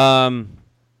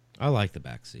 I like the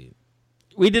back seat.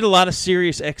 We did a lot of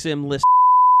Sirius XM list.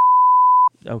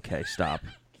 Okay, stop.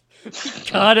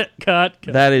 Cut it. Cut.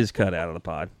 That is cut out of the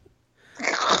pod.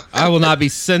 I will not be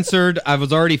censored. I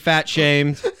was already fat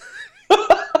shamed.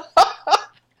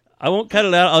 I won't cut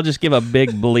it out. I'll just give a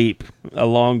big bleep, a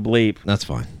long bleep. That's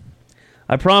fine.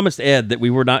 I promised Ed that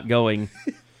we were not going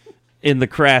in the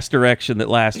crass direction that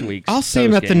last week's. I'll see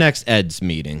him at the postgame. next Ed's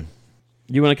meeting.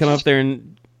 You want to come up there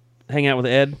and hang out with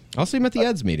Ed? I'll see him at the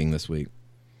Ed's meeting this week.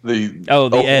 The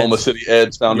Oklahoma Oklahoma City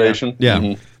Eds Foundation. Yeah.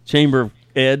 Mm-hmm. Chamber of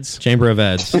Eds. Chamber of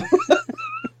Eds.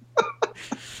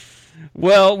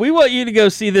 Well, we want you to go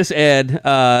see this Ed.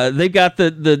 They've got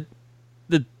the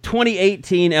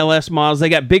 2018 LS models. They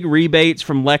got big rebates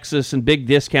from Lexus and big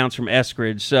discounts from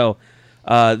Eskridge. So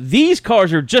these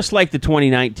cars are just like the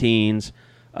 2019s.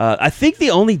 I think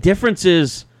the only difference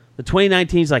is the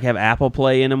 2019s have Apple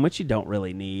Play in them, which you don't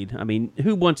really need. I mean,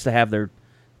 who wants to have their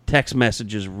text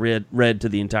messages read to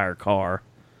the entire car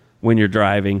when you're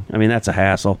driving? I mean, that's a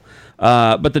hassle.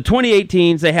 But the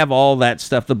 2018s, they have all that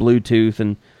stuff, the Bluetooth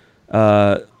and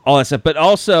all that stuff. But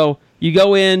also, you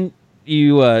go in,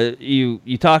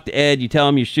 you talk to Ed, you tell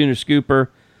him you're Sooner Scooper.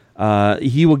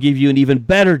 He will give you an even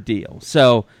better deal.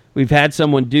 So We've had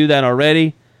someone do that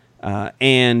already,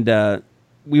 and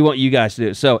we want you guys to do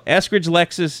it. So Eskridge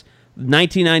Lexus,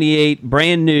 1998,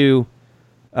 brand new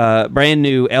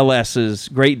LS's,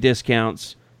 great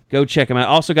discounts. Go check them out.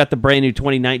 Also got the brand new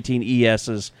 2019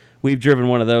 ES's. We've driven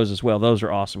one of those as well. Those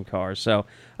are awesome cars. So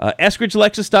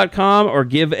EskridgeLexus.com or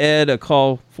give Ed a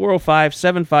call,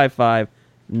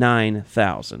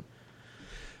 405-755-9000.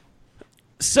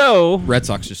 So Red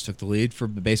Sox just took the lead for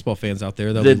the baseball fans out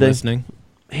there that Did were they? listening.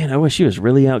 Man, OSU has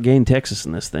really outgained Texas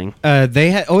in this thing.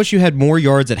 OSU had more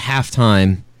yards at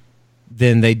halftime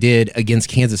than they did against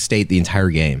Kansas State the entire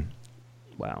game.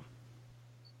 Wow.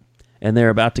 And they're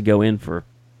about to go in for...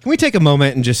 Can we take a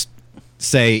moment and just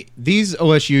say these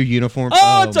OSU uniforms...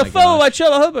 Oh, it's a photo by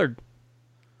Chella Hubbard.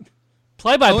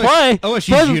 Play-by-play.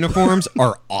 OSU's uniforms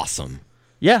are awesome.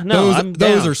 Yeah, no,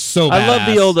 those are so badass. I love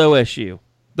the old OSU.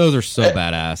 Those are so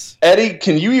badass. Eddie,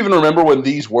 can you even remember when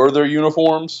these were their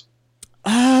uniforms?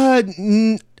 I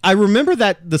remember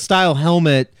that the style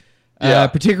helmet,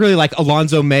 particularly like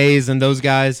Alonzo Mays and those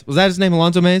guys. Was that his name,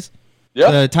 Alonzo Mays? Yeah.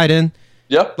 The tight end?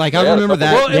 Yep. Like, I remember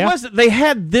that. Well, it wasn't. They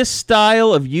had this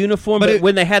style of uniform, but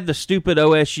when they had the stupid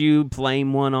OSU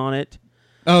flame one on it.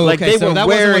 Oh, like okay. So that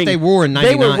wasn't what they wore in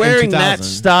 99 They were wearing and that 2000.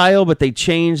 style, but they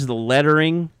changed the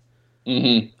lettering.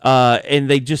 Mm-hmm. And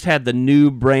they just had the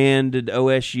new branded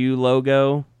OSU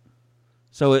logo.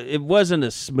 So it wasn't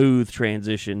a smooth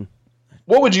transition.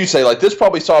 What would you say? Like, this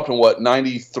probably stopped in, what,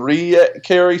 93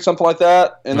 carry, something like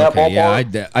that, in that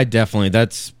ballpark? Yeah, I definitely.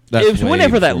 That's It was way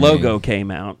whenever that before me. logo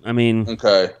came out. I mean,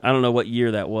 okay. I don't know what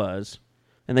year that was.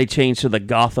 And they changed to the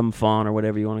Gotham font or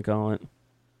whatever you want to call it.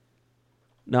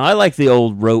 No, I like the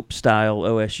old rope style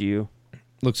OSU.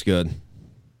 Looks good.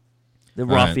 The All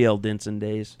right. Raphael Denson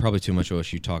days. Probably too much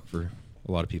OSU talk for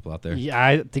a lot of people out there. Yeah,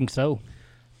 I think so.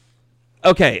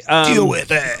 Okay. Deal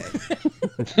with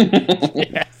it.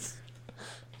 Yes.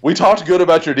 We talked good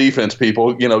about your defense,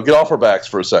 people. You know, get off our backs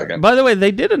for a second. By the way, they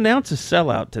did announce a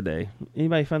sellout today.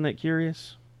 Anybody find that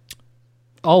curious?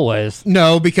 Always.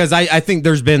 No, because I think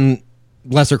there's been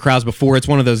lesser crowds before. It's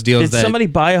one of those deals Did that somebody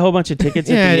buy a whole bunch of tickets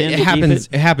yeah, at the end? it to keep happens.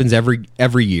 it? It happens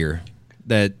every year.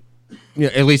 That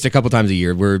at least a couple times a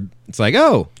year where it's like,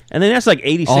 oh, And then that's like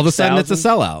 86,000. all of a sudden it's a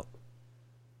sellout.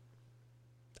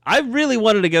 I really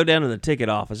wanted to go down to the ticket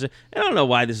office. I don't know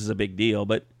why this is a big deal,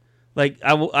 but like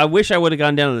I wish I would have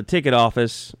gone down to the ticket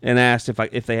office and asked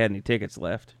if they had any tickets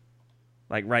left,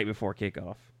 like right before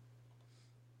kickoff.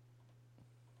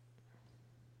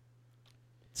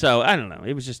 So I don't know.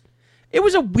 It was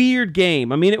a weird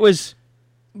game. I mean, it was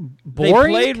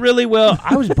boring. They played really well.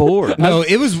 I was bored. No,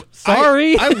 it was.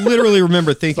 Sorry. I literally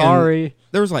remember thinking. Sorry.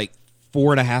 There was like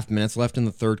 4.5 minutes left in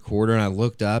the third quarter, and I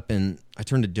looked up and I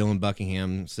turned to Dylan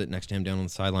Buckingham, sitting next to him down on the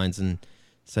sidelines, and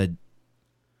said,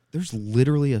 "There's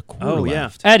literally a quarter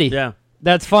left." Eddie. Yeah.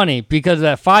 That's funny because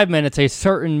at 5 minutes, a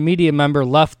certain media member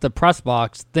left the press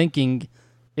box thinking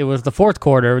it was the fourth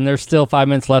quarter, and there's still 5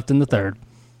 minutes left in the third.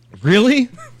 Really?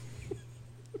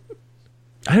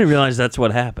 I didn't realize that's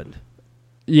what happened.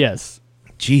 Yes.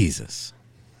 Jesus.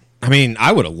 I mean,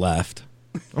 I would have left.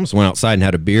 I just went outside and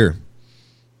had a beer.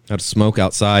 Had a smoke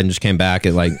outside and just came back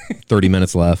at like 30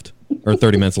 minutes left. Or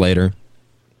 30 minutes later.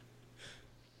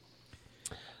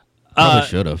 Probably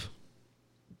should have.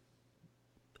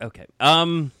 Okay.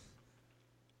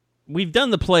 We've done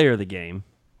the player of the game.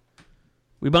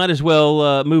 We might as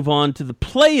well move on to the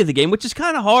play of the game, which is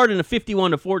kind of hard in a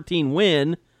 51-14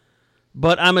 win.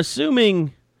 But I'm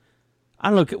assuming, I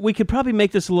don't know, we could probably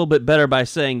make this a little bit better by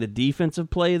saying the defensive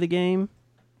play of the game.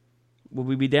 Would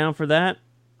we be down for that?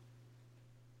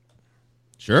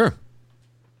 Sure.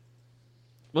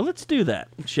 Well, let's do that,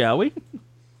 shall we?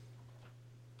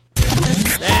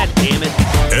 Ah, damn it.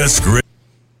 Eskridge.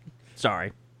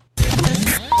 Sorry.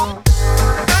 The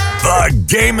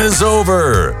game is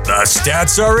over. The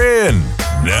stats are in.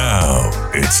 Now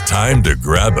it's time to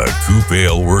grab a Coop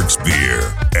Ale Works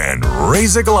beer and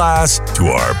raise a glass to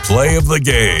our play of the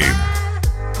game.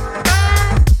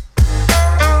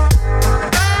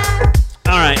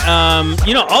 All right.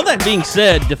 All that being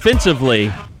said,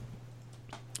 defensively,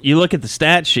 you look at the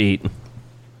stat sheet,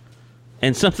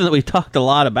 and something that we talked a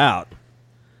lot about.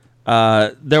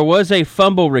 There was a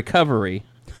fumble recovery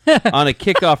on a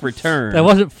kickoff return. That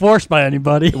wasn't forced by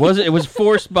anybody. It wasn't. It was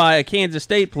forced by a Kansas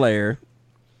State player,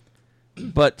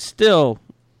 but still,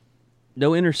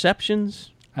 no interceptions.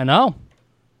 I know.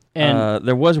 And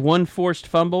there was one forced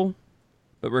fumble,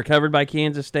 but recovered by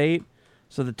Kansas State.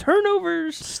 So the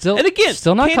turnovers still, and again,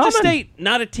 still not Kansas coming. State,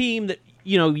 not a team that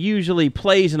usually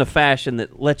plays in a fashion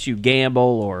that lets you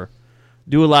gamble or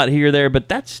do a lot here or there. But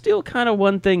that's still kind of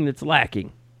one thing that's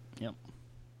lacking. Yep.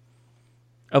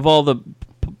 Of all the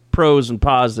pros and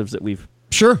positives that we've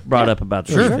brought up about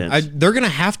the defense. They're going to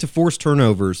have to force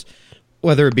turnovers,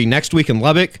 whether it be next week in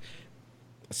Lubbock,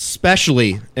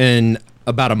 especially in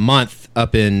about a month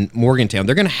up in Morgantown.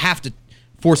 They're going to have to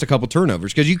force a couple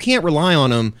turnovers because you can't rely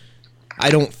on them, I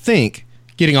don't think,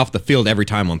 getting off the field every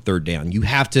time on third down. You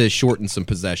have to shorten some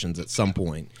possessions at some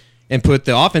point and put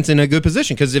the offense in a good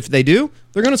position because if they do,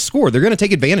 they're going to score. They're going to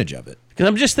take advantage of it. Because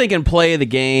I'm just thinking play of the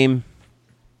game.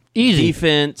 Easy.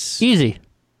 Defense. Easy.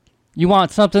 You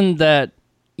want something that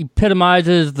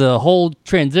epitomizes the whole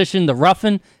transition, the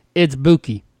roughing, it's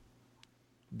Buki.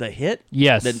 The hit?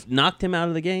 Yes. That knocked him out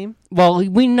of the game? Well,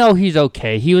 we know he's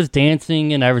okay. He was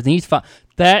dancing and everything. He's fine.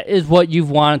 That is what you've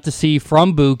wanted to see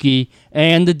from Buki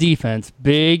and the defense.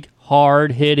 Big,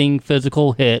 hard-hitting,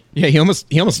 physical hit. Yeah, he almost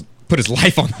put his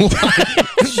life on the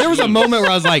line. There was a moment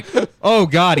where I was like, oh,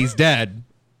 God, he's dead.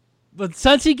 But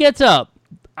since he gets up,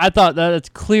 I thought that it's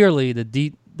clearly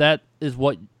that is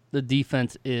what the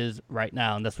defense is right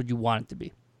now, and that's what you want it to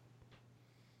be.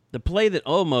 The play that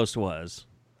almost was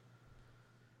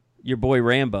your boy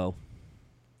Rambo.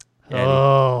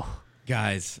 Oh,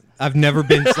 guys, I've never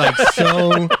been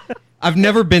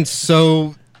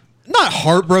so not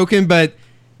heartbroken, but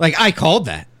like I called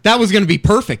that. That was going to be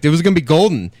perfect. It was going to be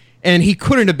golden, and he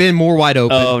couldn't have been more wide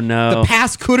open. Oh no, the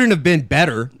pass couldn't have been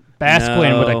better.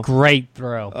 Basquin with a great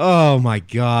throw. Oh my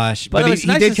gosh! But he, it's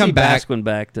nice did to come see back. Basquin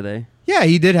back today. Yeah,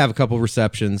 he did have a couple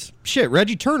receptions. Shit,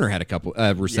 Reggie Turner had a couple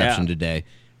reception today,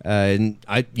 and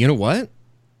you know what?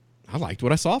 I liked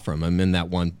what I saw from him in that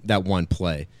one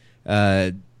play.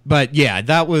 But yeah,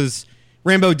 that was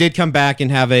Rambo did come back and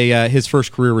have his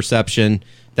first career reception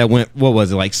that went, what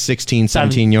was it, like 16,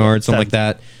 17 yards, something like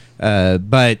that.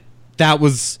 But that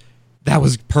was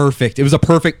perfect. It was a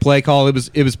perfect play call.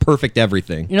 It was perfect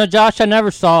everything. You know, Josh, I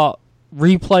never saw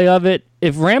replay of it.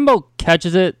 If Rambo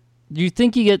catches it, do you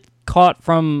think he gets caught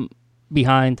from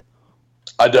behind?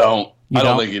 I don't. I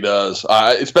don't think he does.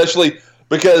 Especially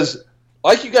because,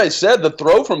 like you guys said, the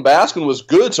throw from Baskin was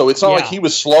good, so it's not like he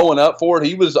was slowing up for it.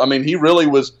 He really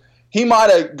was. He might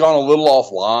have gone a little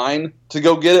offline to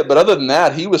go get it, but other than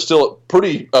that, he was still at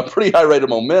a pretty high rate of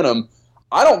momentum.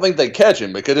 I don't think they catch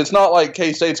him because it's not like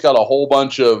K-State's got a whole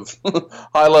bunch of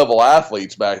high-level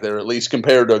athletes back there, at least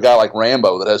compared to a guy like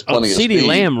Rambo that has plenty of speed. CeeDee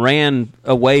Lamb ran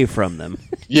away from them.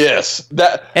 Yes.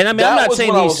 I'm not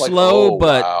saying he's slow,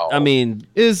 but, wow. I mean...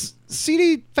 Is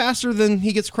CeeDee faster than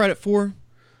he gets credit for?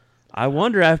 I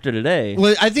wonder after today.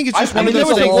 Well, I think it's just one of there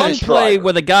those was things. one play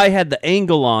where the guy had the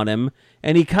angle on him,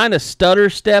 and he kind of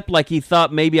stutter-stepped like he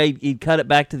thought maybe he'd cut it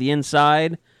back to the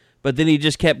inside. But then he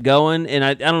just kept going, and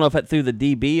I don't know if that threw the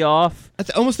DB off. I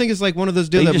almost think it's like one of those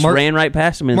deals that just ran right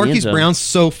past him in the end Marquise zone. Brown's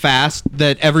so fast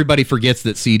that everybody forgets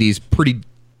that CeeDee's pretty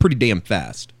damn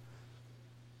fast.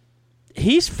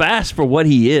 He's fast for what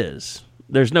he is.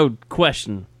 There's no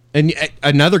question. And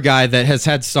another guy that has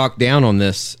had stock down on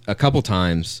this a couple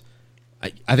times,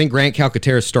 I think Grant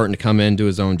Calcaterra is starting to come into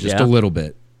his own just a little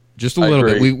bit. Just a little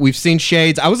bit. We've seen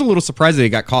shades. I was a little surprised that he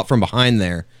got caught from behind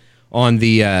there on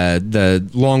the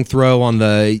long throw on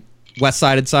the west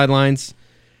sided sidelines,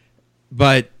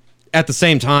 but at the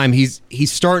same time, he's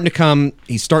starting to come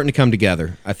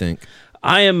together. I think.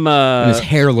 I am. And his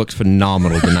hair looks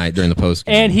phenomenal tonight during the post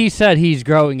game. And he said he's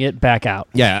growing it back out.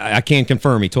 Yeah, I can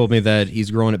confirm. He told me that he's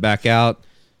growing it back out.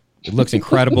 It looks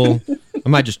incredible. I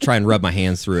might just try and rub my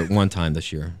hands through it one time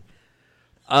this year.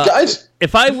 Guys,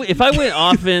 if I went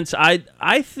offense,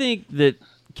 I think that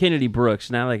Kennedy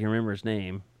Brooks. Now that I can remember his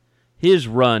name. His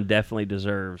run definitely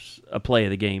deserves a play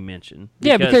of the game mention.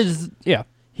 Because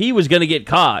he was going to get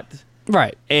caught,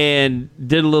 right? And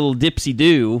did a little dipsy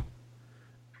do,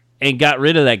 and got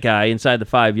rid of that guy inside the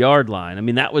 5-yard line. I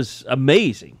mean, that was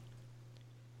amazing.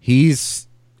 It's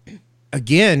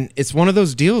one of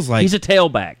those deals like he's a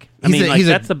tailback.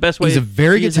 That's the best way. He's a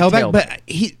very good tailback, but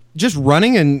he just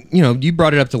running, and you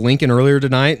brought it up to Lincoln earlier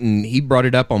tonight, and he brought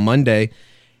it up on Monday.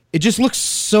 It just looks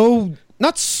so.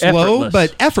 Not slow,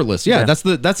 but effortless. Yeah,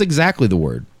 that's exactly the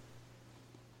word.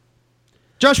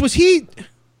 Josh, was he...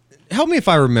 Help me if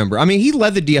I remember. I mean, he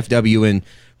led the DFW in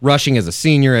rushing as a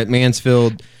senior at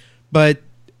Mansfield, but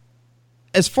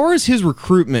as far as his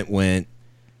recruitment went,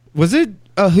 was it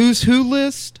a who's who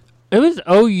list? It was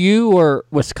OU or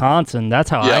Wisconsin. That's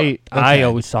how I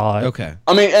always saw it. Okay.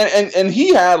 I mean, and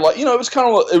he had, like, it was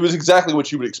it was exactly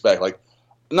what you would expect. Like,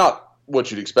 not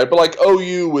what you'd expect, but like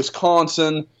OU,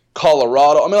 Wisconsin...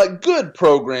 Colorado. I mean, like, good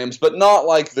programs, but not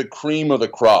like the cream of the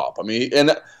crop. I mean,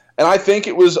 and I think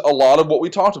it was a lot of what we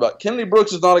talked about. Kennedy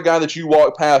Brooks is not a guy that you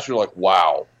walk past, you're like,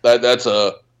 wow, that's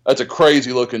a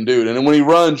crazy looking dude. And then when he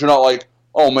runs, you're not like,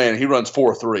 oh man, he runs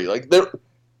 4.3. Like,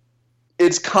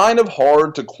 it's kind of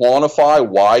hard to quantify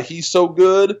why he's so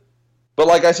good. But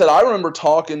like I said, I remember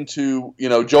talking to,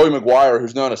 Joey McGuire,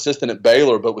 who's now an assistant at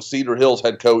Baylor, but was Cedar Hill's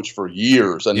head coach for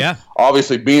years. And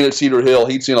obviously being at Cedar Hill,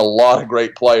 he'd seen a lot of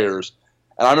great players.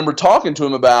 And I remember talking to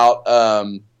him about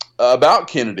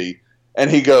Kennedy,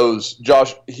 and he goes,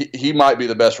 Josh, he might be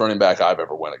the best running back I've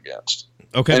ever went against.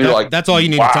 Okay, and you're like, that's all you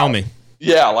need to tell me.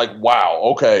 Yeah, like, wow,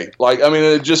 okay. Like, I mean,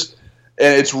 and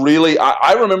it's really,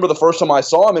 I remember the first time I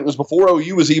saw him, it was before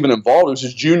OU was even involved. It was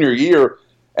his junior year.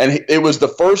 And it was the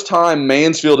first time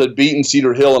Mansfield had beaten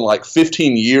Cedar Hill in like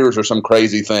 15 years or some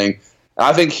crazy thing. And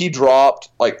I think he dropped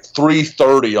like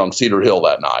 330 on Cedar Hill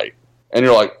that night. And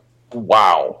you're like,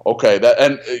 wow, okay.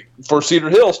 And for Cedar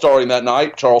Hill starting that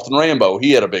night, Charleston Rambo,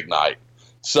 he had a big night.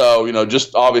 So,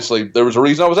 just obviously there was a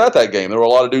reason I was at that game. There were a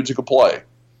lot of dudes who could play.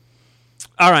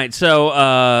 All right, so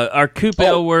our Coop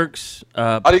Ale Works.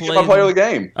 I didn't get my player of the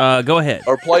game. Go ahead.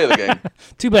 Or play of the game.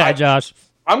 Too bad, Josh.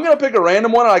 I'm going to pick a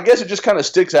random one, and I guess it just kind of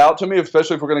sticks out to me,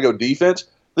 especially if we're going to go defense.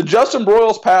 The Justin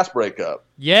Broyles pass breakup.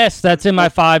 Yes, that's in my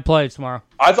 5 plays tomorrow.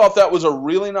 I thought that was a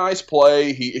really nice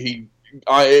play.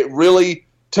 It really,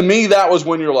 to me, that was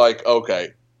when you're like, okay,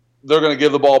 they're going to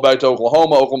give the ball back to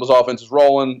Oklahoma. Oklahoma's offense is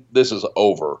rolling. This is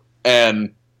over.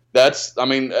 And that's, I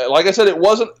mean, like I said, it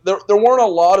wasn't, there weren't a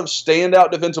lot of standout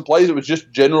defensive plays. It was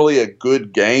just generally a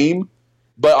good game.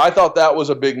 But I thought that was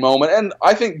a big moment. And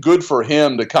I think good for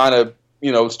him to kind of,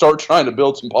 start trying to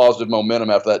build some positive momentum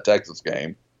after that Texas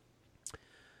game.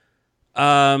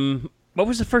 What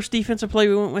was the first defensive play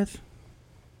we went with?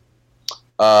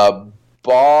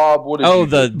 Bob, what did you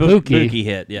the Buki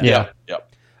hit. Yeah.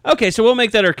 Okay, so we'll make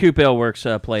that our Coop Ale Works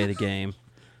play of the game.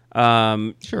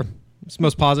 Sure. It's the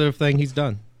most positive thing he's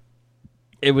done.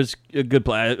 It was a good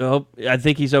play. I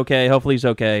think he's okay. Hopefully he's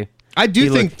okay. I do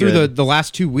think through the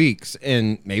last 2 weeks,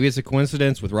 and maybe it's a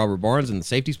coincidence with Robert Barnes and the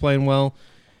safeties playing well,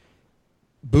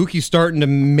 Buki's starting to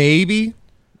maybe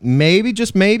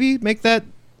just maybe make that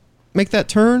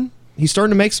turn. He's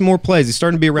starting to make some more plays. He's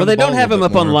starting to be around the ball. Well, they don't have him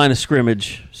up on the line of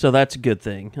scrimmage, so that's a good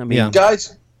thing. I mean,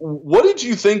 guys, what did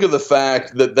you think of the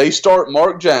fact that they start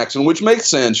Mark Jackson, which makes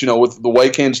sense, with the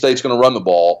way Kansas State's going to run the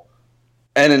ball,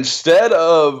 and instead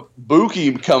of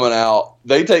Buki coming out,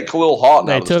 they take Khalil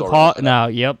Houghton out of the They took Houghton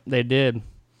out. Yep, they did.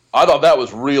 I thought that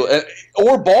was real.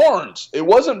 Or Barnes. It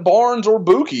wasn't Barnes or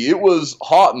Buki. It was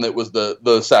Houghton that was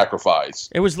the sacrifice.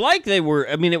 It was like they were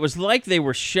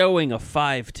showing a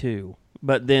 5-2,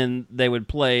 but then they would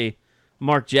play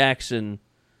Mark Jackson,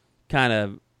 kind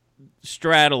of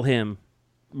straddle him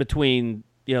between,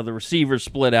 the receivers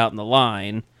split out in the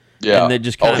line. Yeah. And they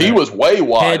just kind of he was way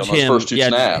wide on those first 2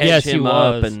 snaps. Hedge him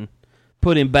up and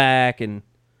put him back. And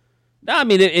I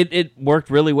mean, it worked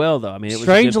really well, though. I mean, it was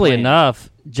strangely enough,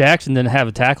 Jackson didn't have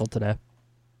a tackle today.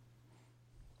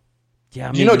 Yeah,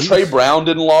 I mean, do Trey Brown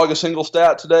didn't log a single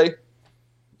stat today?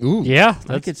 Ooh, yeah,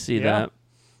 I could see that.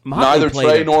 Neither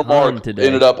Trey nor Mark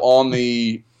ended up in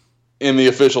the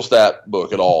official stat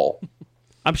book at all.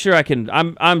 I'm sure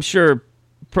I'm sure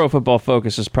Pro Football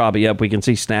Focus is probably up. We can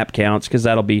see snap counts because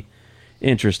that'll be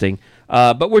interesting.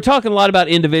 But we're talking a lot about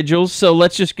individuals, so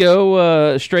let's just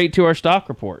go straight to our stock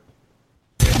report.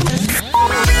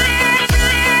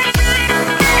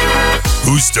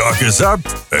 Whose stock is up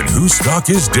and whose stock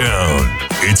is down?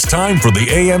 It's time for the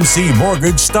AMC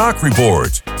Mortgage Stock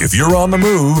Report. If you're on the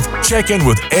move, check in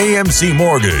with AMC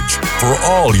Mortgage for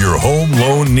all your home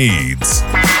loan needs.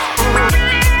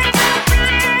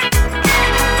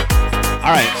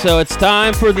 All right, so it's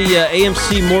time for the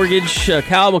AMC Mortgage,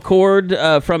 Kyle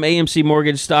McCord from AMC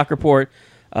Mortgage Stock Report.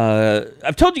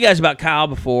 I've told you guys about Kyle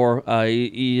before.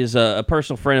 He is a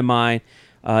personal friend of mine.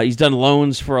 He's done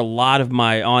loans for a lot of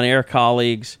my on-air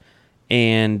colleagues,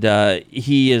 and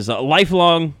he is a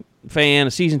lifelong fan,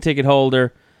 a season ticket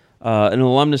holder, an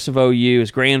alumnus of OU.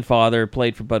 His grandfather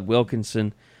played for Bud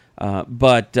Wilkinson.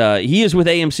 But he is with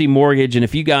AMC Mortgage, and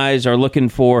if you guys are looking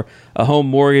for a home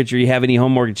mortgage or you have any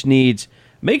home mortgage needs,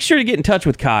 make sure to get in touch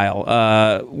with Kyle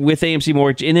with AMC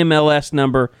Mortgage, NMLS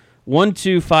number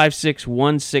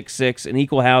 1256166, an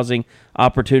equal housing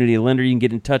opportunity lender. You can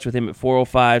get in touch with him at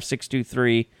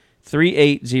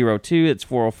 405-623-3802. It's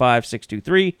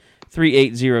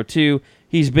 405-623-3802.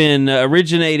 He's been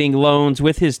originating loans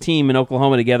with his team in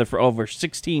Oklahoma together for over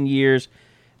 16 years.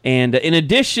 And in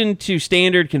addition to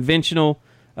standard conventional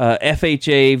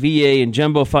FHA, VA, and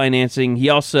jumbo financing, he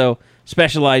also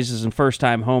specializes in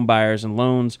first-time home buyers and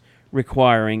loans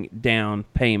requiring down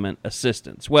payment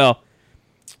assistance. Well,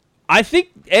 I think,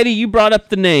 Eddie, you brought up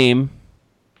the name.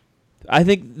 I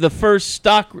think the first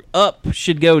stock up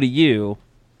should go to you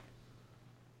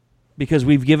because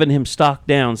we've given him stock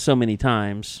down so many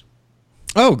times.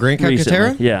 Oh, Grant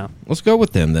Calcaterra? Yeah. Let's go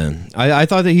with them then. I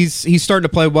thought that he's starting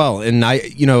to play well, and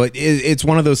it's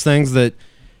one of those things that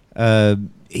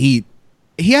he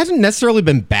hasn't necessarily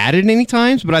been bad at any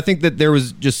times, but I think that there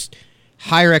was just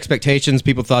higher expectations.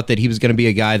 People thought that he was going to be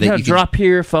a guy that drop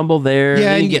here, fumble there,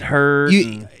 and get hurt.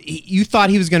 You thought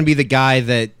he was going to be the guy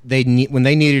that when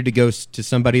they needed to go to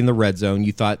somebody in the red zone,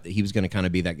 you thought that he was going to kind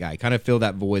of be that guy, kind of fill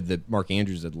that void that Mark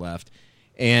Andrews had left.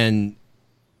 And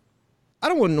I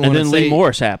don't want to say... And then Lee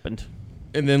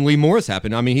Morris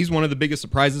happened. I mean, he's one of the biggest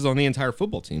surprises on the entire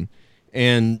football team.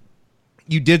 And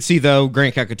you did see, though,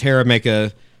 Grant Calcaterra make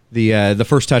the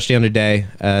first touchdown today.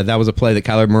 That was a play that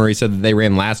Kyler Murray said that they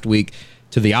ran last week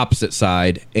to the opposite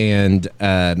side. And,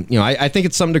 I think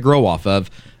it's something to grow off of.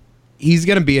 He's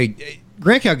going to be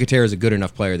Grant Calcaterra is a good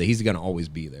enough player that he's going to always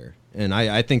be there. And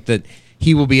I think that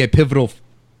he will be a pivotal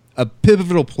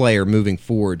player moving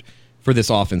forward for this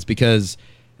offense because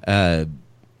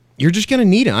you're just going to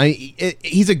need him.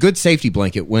 He's a good safety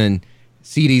blanket when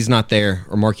CeeDee's not there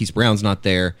or Marquise Brown's not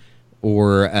there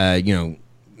or,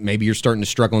 maybe you're starting to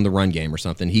struggle in the run game or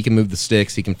something. He can move the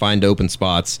sticks. He can find open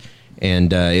spots,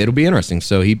 and it'll be interesting.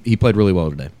 So he played really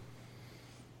well today.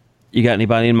 You got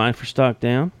anybody in mind for stock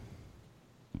down?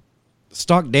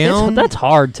 Stock down? That's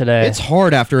hard today. It's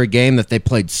hard after a game that they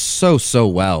played so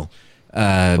well.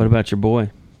 What about your boy?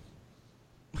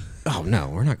 Oh, no,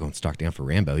 we're not going stock down for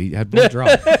Rambo. He had one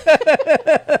drop.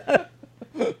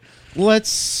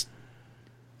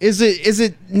 Is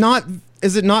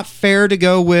it not fair to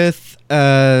go with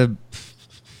I'm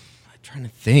trying to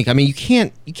think. I mean, you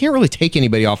can't really take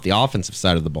anybody off the offensive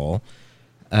side of the ball.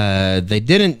 They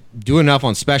didn't do enough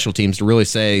on special teams to really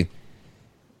say.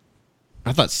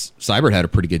 I thought Seibert had a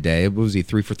pretty good day. What was he,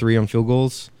 3 for 3 on field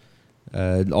goals?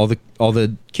 All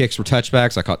the kicks were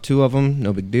touchbacks. I caught 2 of them.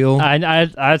 No big deal.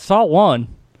 I saw one.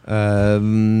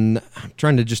 I'm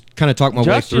trying to just kind of talk my way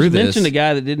Josh through just this. mentioned a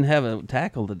guy that didn't have a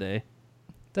tackle today.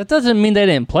 That doesn't mean they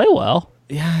didn't play well.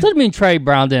 Yeah. Doesn't mean Trey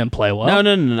Brown didn't play well.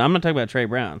 No. I'm not talking about Trey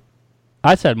Brown.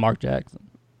 I said Mark Jackson.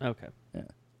 Okay. Yeah.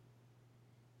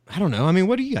 I don't know. I mean,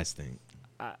 what do you guys think?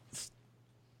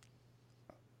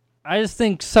 I just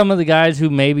think some of the guys who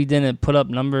maybe didn't put up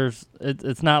numbers,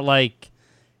 it's not like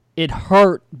it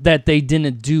hurt that they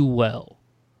didn't do well.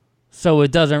 So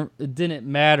it didn't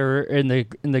matter in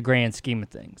the grand scheme of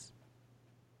things.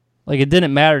 Like it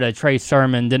didn't matter that Trey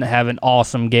Sermon didn't have an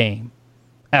awesome game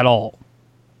at all.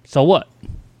 So what?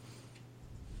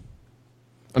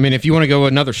 I mean, if you want to go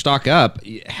another stock up,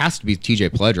 it has to be TJ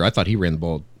Pledger. I thought he ran the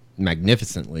ball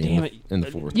magnificently in the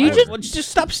fourth. Just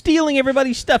stop stealing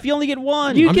everybody's stuff. You only get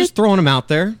one. I'm just throwing them out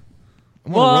there.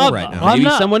 I'm on a roll right now. Maybe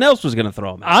someone else was going to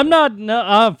throw them out.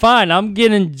 I'm fine. I'm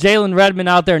getting Jalen Redmond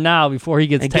out there now before he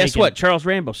gets taken. Guess what? Charles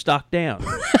Rambo stocked down.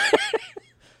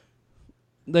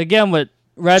 Again, with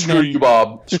Redmond. Screw you,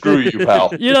 Bob. Screw you, pal.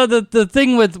 The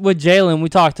thing with Jalen, we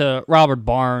talked to Robert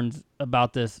Barnes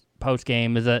about this post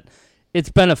game, is that it's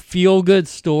been a feel-good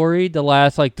story the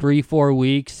last 3-4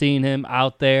 weeks, seeing him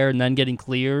out there and then getting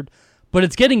cleared. But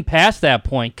it's getting past that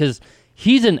point because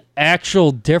he's an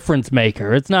actual difference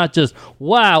maker. It's not just,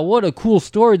 wow, what a cool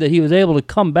story that he was able to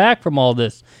come back from all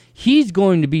this. He's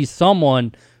going to be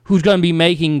someone who's going to be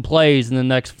making plays in the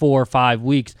next 4 or 5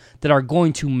 weeks that are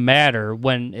going to matter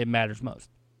when it matters most.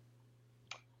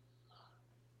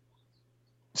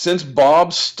 Since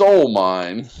Bob stole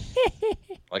mine,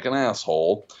 like an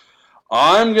asshole,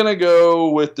 I'm going to go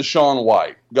with Deshaun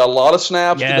White. Got a lot of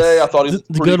snaps today. I thought he was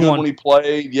pretty good when he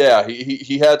played. Yeah,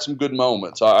 he had some good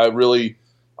moments. I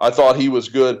thought he was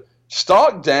good.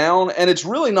 Stock down, and it's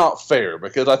really not fair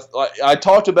because I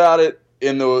talked about it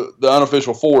in the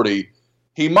unofficial 40.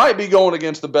 He might be going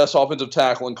against the best offensive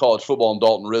tackle in college football in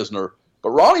Dalton Risner,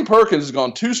 but Ronnie Perkins has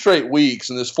gone 2 straight weeks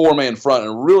in this 4-man front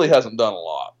and really hasn't done a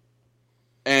lot.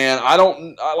 And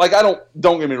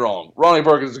don't get me wrong, Ronnie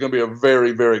Perkins is going to be a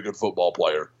very, very good football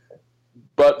player.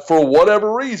 But for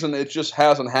whatever reason, it just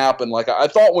hasn't happened. I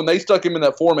thought when they stuck him in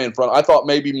that 4-man front, I thought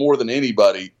maybe more than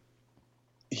anybody,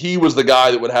 he was the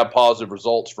guy that would have positive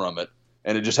results from it,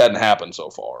 and it just hadn't happened so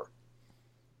far.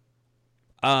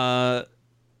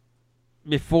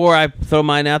 Before I throw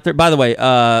mine out there, by the way,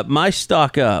 my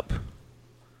stock up,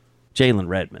 Jalen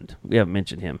Redmond. We haven't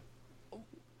mentioned him.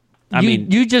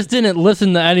 You just didn't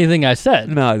listen to anything I said.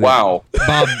 No. Wow.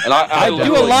 Bob. And I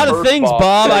do a lot of things,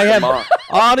 Bob. I have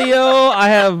audio. I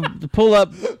have to pull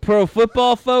up Pro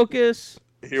Football Focus.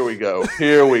 Here we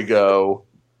go.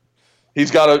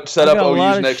 He's got to set up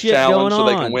OU's next challenge so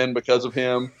they can win because of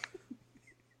him.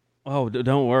 Oh,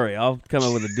 don't worry. I'll come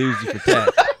up with a doozy for Tech.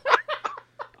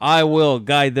 I will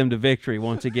guide them to victory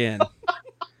once again.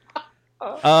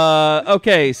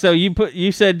 Okay, so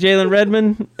you said Jalen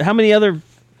Redmond. How many other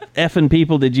effing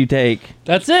people did you take?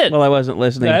 That's it. Well, I wasn't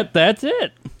listening. That's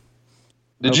it.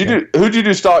 Who'd you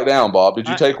do stock down, Bob? Did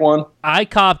you take one? I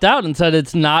copped out and said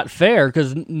it's not fair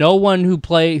because no one who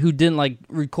didn't like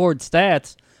record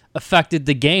stats affected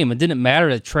the game. It didn't matter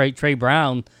that Trey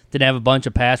Brown didn't have a bunch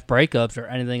of pass breakups or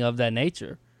anything of that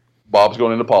nature. Bob's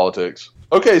going into politics.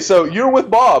 Okay, so you're with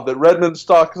Bob that Redmond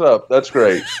stocks up. That's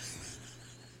great.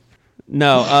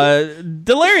 No,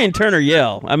 Delarian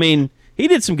Turner-Yell. I mean, he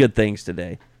did some good things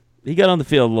today. He got on the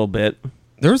field a little bit.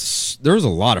 There was a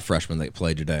lot of freshmen that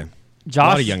played today.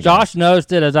 Josh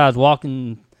noticed it as I was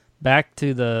walking back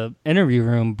to the interview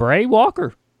room. Bray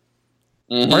Walker.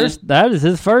 Mm-hmm. That is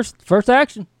his first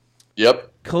action.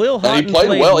 Yep. Khalil And he Houghton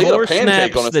played well. He had a more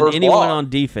pancake snaps on his than first anyone block. on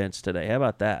defense today. How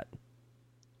about that?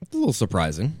 It's a little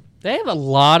surprising. They have a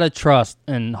lot of trust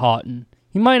in Houghton.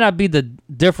 He might not be the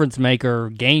difference maker or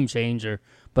game changer,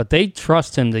 but they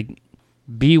trust him to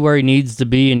be where he needs to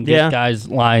be and get guys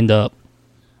lined up.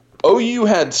 OU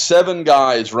had 7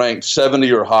 guys ranked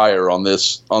 70 or higher on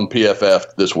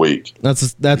PFF this week.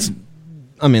 That's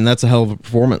a hell of a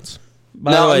performance.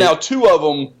 Now 2 of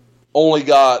them only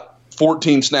got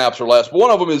 14 snaps or less. One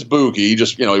of them is Buki. He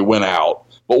just he went out.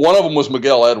 But one of them was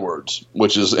Miguel Edwards,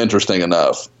 which is interesting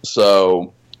enough.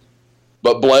 So,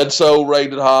 but Bledsoe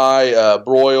rated high.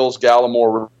 Broyles,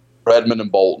 Gallimore, Redmond,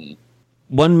 and Bolton.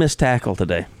 One missed tackle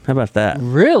today. How about that?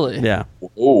 Really? Yeah.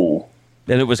 Ooh.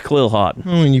 And it was Khalil Houghton.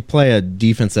 When you play a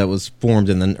defense that was formed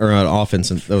or an offense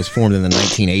that was formed in the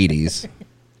 1980s,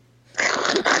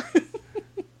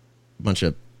 a bunch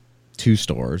of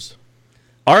 2-stars.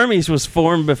 Armies was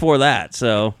formed before that,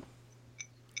 so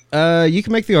you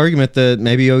can make the argument that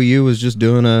maybe OU was just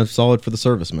doing a solid for the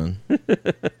servicemen.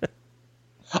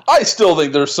 I still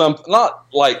think there's some not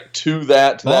like to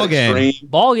that extreme.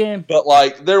 Ball game. But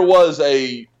like there was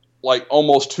a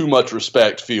almost too much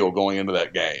respect feel going into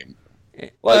that game.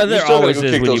 Like there you're still always gonna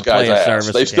is kick when those you play guys' a ass.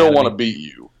 service They still academy. want to beat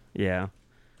you. Yeah.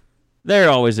 There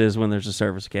always is when there's a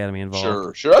service academy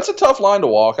involved. Sure. That's a tough line to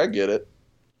walk. I get it.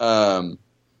 Jordan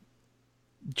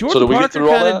so did we get Parker through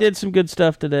all kind of that? did some good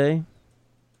stuff today.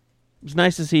 It was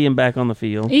nice to see him back on the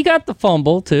field. He got the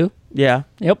fumble, too. Yeah.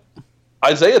 Yep.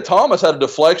 Isaiah Thomas had a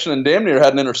deflection and damn near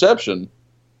had an interception.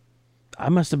 I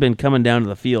must have been coming down to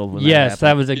the field when Yes,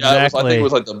 that was I exactly. think it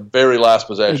was like the very last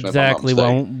possession. exactly if I'm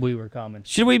not mistaken. when we were coming.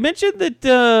 Should we mention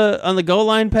that on the goal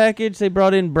line package they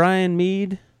brought in Brian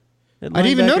Mead? I didn't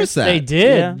even notice that. They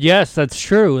did. Yeah. Yes, that's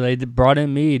true. They brought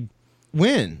in Mead.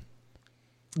 When?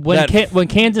 When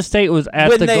Kansas State was at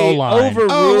when the they goal line.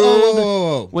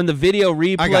 overruled when the video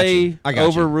replay I got you.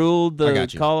 overruled I the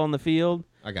got you. call on the field.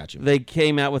 I got you. They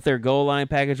came out with their goal line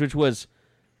package, which was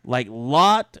like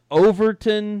Lott,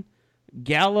 Overton,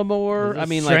 Gallimore. I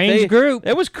mean, strange group.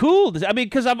 It was cool. I mean,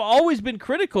 because I've always been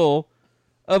critical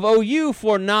of OU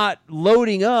for not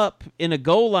loading up in a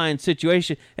goal line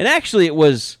situation. And actually, it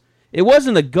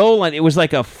wasn't a goal line. It was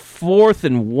like a 4th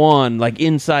and 1, like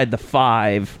inside the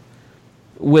 5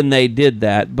 when they did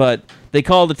that. But they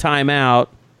called a timeout.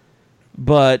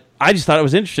 But I just thought it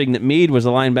was interesting that Mead was a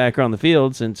linebacker on the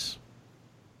field since,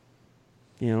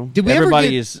 Did we ever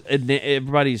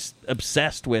everybody's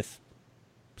obsessed with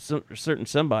certain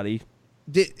somebody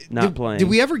playing. Did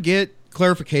we ever get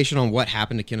clarification on what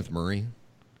happened to Kenneth Murray?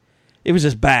 It was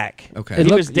his back. Okay.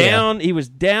 He was down. He was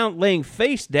down, laying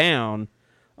face down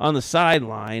on the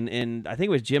sideline, and I think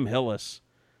it was Jim Hillis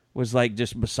was like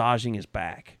just massaging his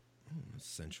back.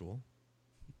 Sensual.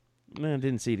 I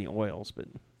didn't see any oils, but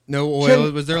No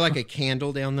oil. Was there like a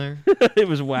candle down there? it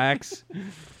was wax.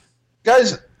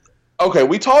 Guys, okay,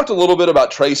 we talked a little bit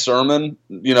about Trey Sermon,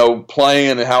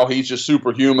 playing and how he's just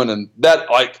superhuman, and that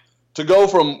to go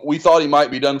from we thought he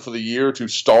might be done for the year to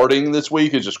starting this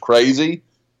week is just crazy.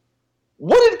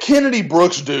 What did Kennedy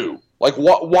Brooks do? Like,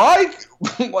 why?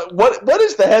 What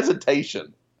is the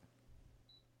hesitation?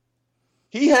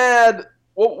 He had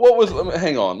what was?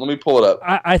 Hang on, let me pull it up.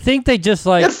 I think they just He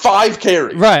had 5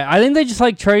 carries. Right. I think they just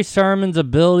like Trey Sermon's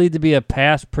ability to be a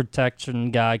pass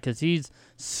protection guy because he's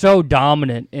so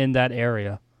dominant in that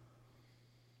area.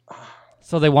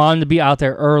 So they want him to be out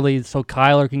there early so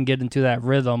Kyler can get into that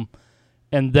rhythm.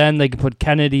 And then they can put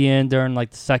Kennedy in during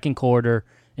like the second quarter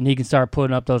and he can start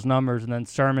putting up those numbers and then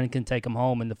Sermon can take him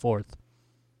home in the 4th.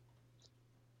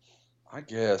 I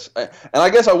guess. And I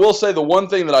guess I will say the one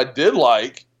thing that I did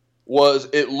like was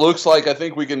it looks like I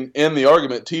think we can end the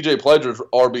argument TJ Pledger's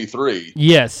RB3.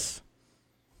 Yes.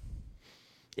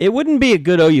 It wouldn't be a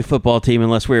good OU football team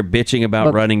unless we were bitching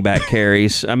about running back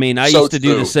carries. I mean, I So used to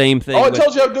do true. the same thing. Oh, it with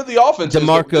tells you how good the offense is.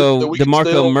 that we can DeMarco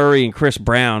still- Murray and Chris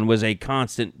Brown was a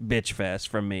constant bitch fest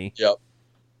from me. Yep.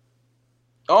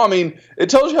 Oh, I mean, it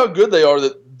tells you how good they are.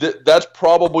 That's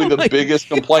probably the biggest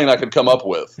complaint I could come up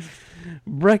with.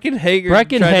 Brecken Hager tried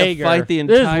to fight the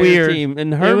entire team,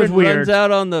 and Herman runs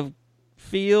out on the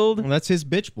field. Well, that's his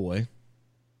bitch boy.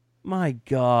 My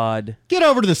God. Get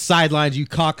over to the sidelines, you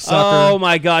cocksucker. Oh,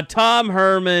 my God. Tom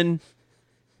Herman.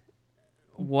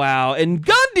 Wow. And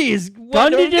Gundy is...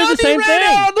 Gundy did the same thing.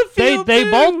 On the field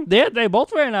they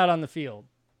both ran out on the field.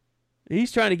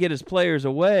 He's trying to get his players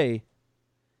away.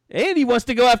 And he wants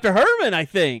to go after Herman, I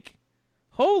think.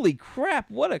 Holy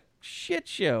crap. What a shit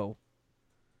show.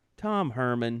 Tom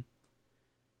Herman.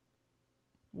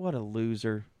 What a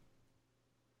loser.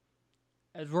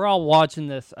 As we're all watching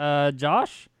this,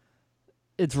 Josh,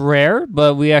 it's rare,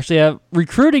 but we actually have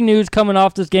recruiting news coming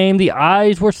off this game. The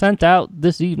eyes were sent out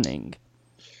this evening.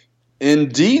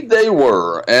 Indeed they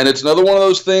were. And it's another one of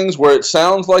those things where it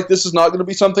sounds like this is not going to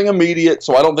be something immediate,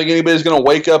 so I don't think anybody's going to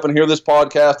wake up and hear this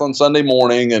podcast on Sunday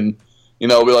morning and, be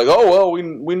like, oh, well,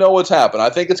 we know what's happened. I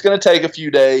think it's going to take a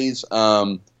few days.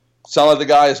 Sound like the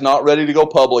guy is not ready to go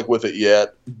public with it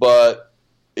yet, but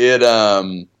I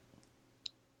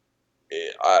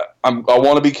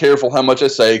want to be careful how much I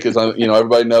say because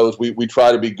everybody knows we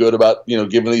try to be good about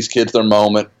giving these kids their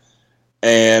moment,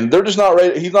 and they're just not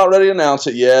ready. He's not ready to announce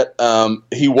it yet.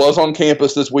 He was on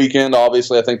campus this weekend.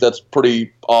 Obviously, I think that's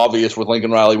pretty obvious with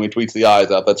Lincoln Riley when he tweets the eyes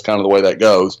out. That's kind of the way that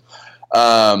goes.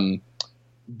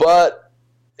 But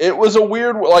it was a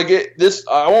weird, I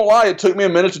won't lie, it took me a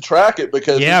minute to track it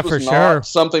because this was not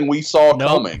something we saw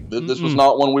coming. This was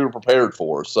not one we were prepared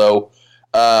for. So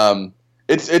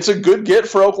it's a good get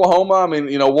for Oklahoma. I mean,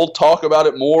 we'll talk about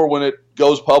it more when it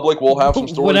goes public. We'll have some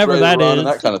stories ready to run and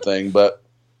that kind of thing. But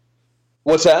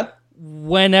what's that?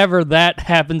 Whenever that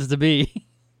happens to be.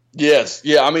 Yes.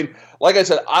 Yeah, I mean, like I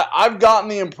said, I've gotten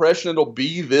the impression it'll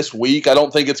be this week. I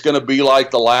don't think it's going to be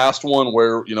like the last one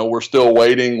where, we're still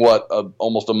waiting,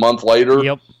 almost a month later.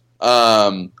 Yep.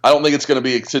 I don't think it's going to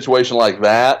be a situation like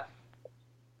that.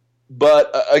 But,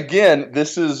 again,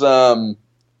 this is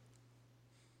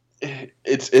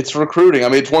it's recruiting. I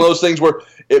mean, it's one of those things where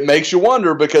it makes you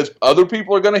wonder because other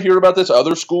people are going to hear about this,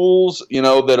 other schools,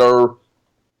 that are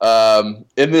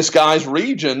in this guy's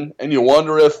region, and you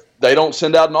wonder if they don't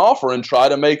send out an offer and try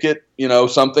to make it, give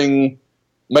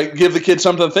the kid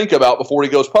something to think about before he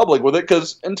goes public with it.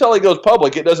 Because until he goes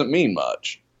public, it doesn't mean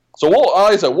much. So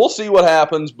we'll see what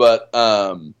happens. But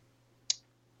I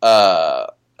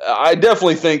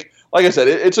definitely think, like I said,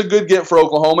 it's a good get for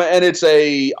Oklahoma, and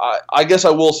I guess I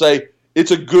will say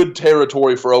it's a good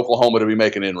territory for Oklahoma to be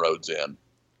making inroads in.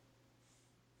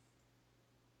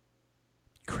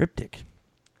 Cryptic.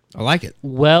 I like it.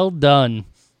 Well done.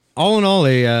 All in all,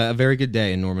 a very good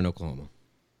day in Norman, Oklahoma.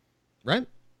 Right?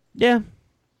 Yeah.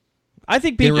 I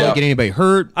think people didn't really get anybody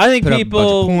hurt. I think put people up a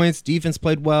bunch of points. Defense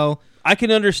played well. I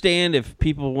can understand if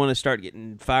people want to start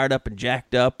getting fired up and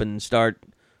jacked up and start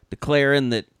declaring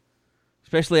that,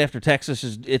 especially after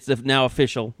it's now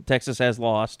official. Texas has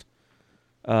lost.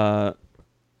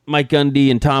 Mike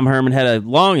Gundy and Tom Herman had a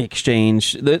long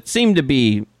exchange that seemed to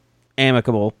be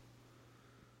amicable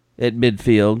at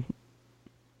midfield.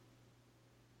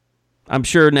 I'm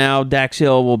sure now Dax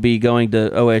Hill will be going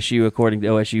to OSU, according to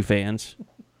OSU fans,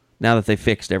 now that they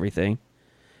fixed everything.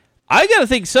 I got to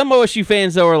think some OSU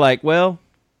fans, though, are like, well,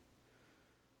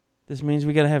 this means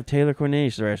we got to have Taylor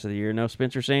Cornelius the rest of the year. No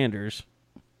Spencer Sanders.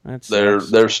 They're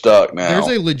stuck now.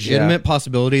 There's a legitimate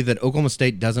possibility that Oklahoma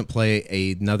State doesn't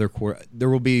play another quarter. There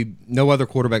will be no other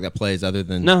quarterback that plays other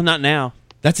than... No, not now.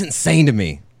 That's insane to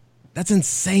me.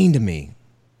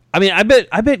 I mean, I bet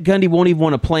Gundy won't even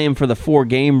want to play him for the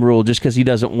 4-game rule just because he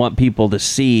doesn't want people to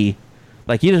see.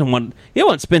 Like, he don't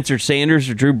want Spencer Sanders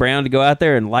or Drew Brown to go out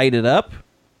there and light it up.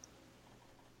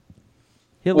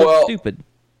 He'll look stupid.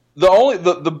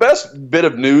 The best bit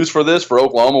of news for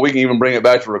Oklahoma, we can even bring it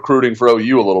back to recruiting for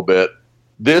OU a little bit.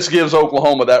 This gives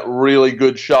Oklahoma that really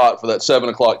good shot for that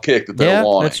 7:00 kick that they're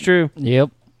wanting. Yeah, that's true. Yep.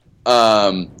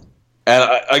 And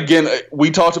again, we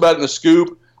talked about it in the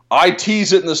scoop. I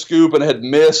teased it in the scoop and had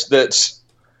missed that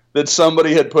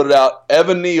somebody had put it out.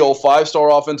 Evan Neal,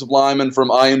 5-star offensive lineman from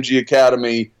IMG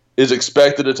Academy, is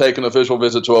expected to take an official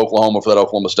visit to Oklahoma for that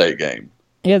Oklahoma State game.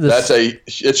 Yeah,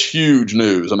 it's huge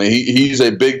news. I mean, he's a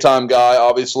big time guy.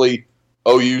 Obviously,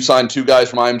 OU signed 2 guys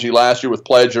from IMG last year with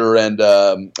Pledger and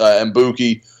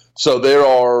Buki. So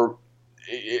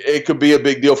it could be a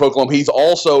big deal for Oklahoma. He's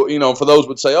also, for those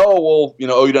would say, oh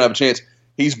well, OU don't have a chance.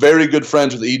 He's very good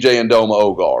friends with EJ and Doma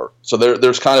Ogar. So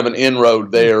there's kind of an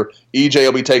inroad there. EJ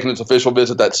will be taking his official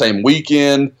visit that same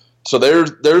weekend. So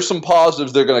there's some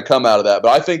positives that are going to come out of that.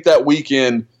 But I think that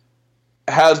weekend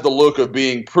has the look of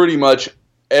being pretty much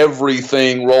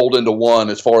everything rolled into one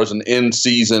as far as an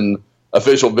in-season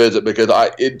official visit because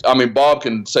I mean, Bob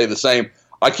can say the same.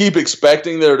 I keep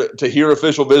expecting there to hear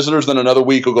official visitors, then another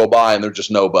week will go by and there's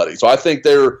just nobody. So I think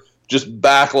they're just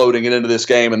backloading it into this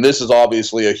game, and this is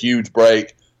obviously a huge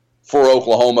break for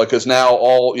Oklahoma because now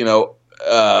all,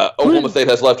 Oklahoma State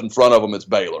has left in front of them is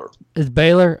Baylor. Is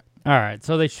Baylor? All right,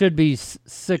 so they should be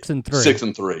 6-3.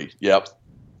 6-3, yep.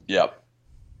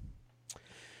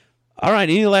 All right,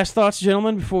 any last thoughts,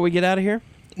 gentlemen, before we get out of here?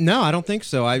 No, I don't think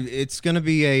so. It's going to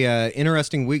be a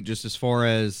interesting week just as far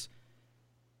as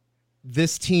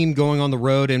this team going on the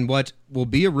road and what will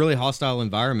be a really hostile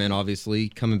environment, obviously,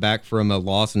 coming back from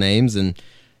lost names. And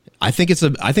I think it's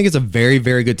a very,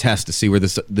 very good test to see where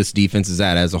this defense is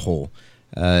at as a whole.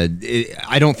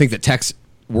 I don't think that Tech's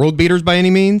world beaters by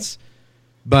any means,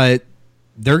 but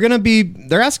they're actually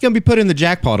going to be put in the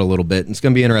jackpot a little bit. And it's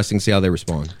going to be interesting to see how they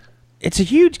respond. It's a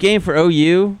huge game for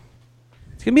OU.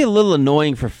 It's going to be a little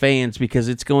annoying for fans because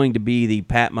it's going to be the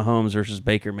Pat Mahomes versus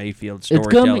Baker Mayfield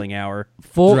storytelling hour.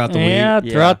 Throughout the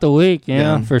week. Throughout the week,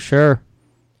 for sure.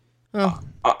 Oh.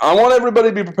 I want everybody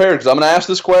to be prepared because I'm going to ask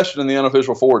this question in the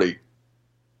unofficial 40.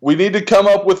 We need to come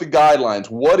up with the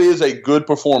guidelines. What is a good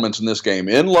performance in this game?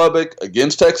 In Lubbock,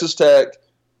 against Texas Tech,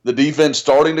 the defense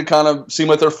starting to kind of seem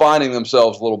like they're finding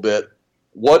themselves a little bit.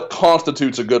 What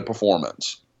constitutes a good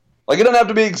performance? Like, it doesn't have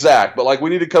to be exact, but, like,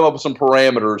 we need to come up with some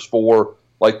parameters for,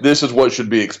 like, this is what should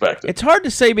be expected. It's hard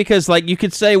to say because, like, you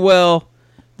could say, well,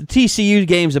 the TCU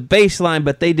game's a baseline,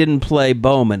 but they didn't play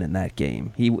Bowman in that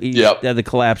game. He had the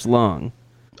collapsed lung.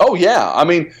 Oh, yeah. I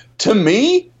mean, to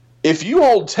me, if you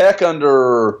hold Tech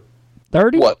under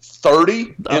 30?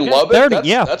 30 in Lubbock? 30,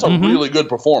 that's a really good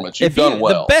performance. You've done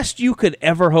well. The best you could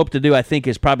ever hope to do, I think,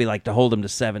 is probably like to hold them to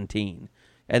 17.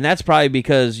 And that's probably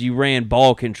because you ran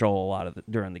ball control a lot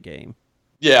during the game.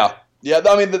 Yeah. Yeah,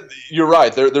 I mean, you're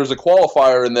right. There's a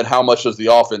qualifier in that how much does the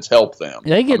offense help them?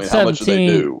 They get 17. How much do they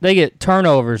do? They get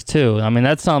turnovers, too. I mean,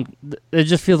 that's it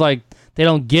just feels like they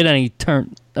don't get any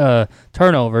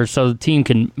turnovers, so the team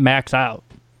can max out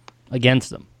against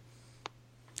them.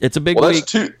 It's a big week.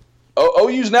 That's two.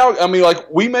 OU's now, I mean, like,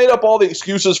 we made up all the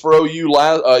excuses for OU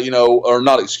last, or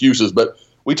not excuses, but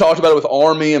we talked about it with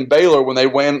Army and Baylor when they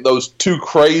ran those two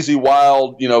crazy,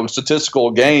 wild, statistical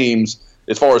games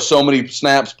as far as so many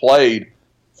snaps played.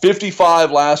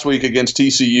 55 last week against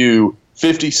TCU,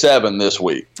 57 this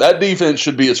week. That defense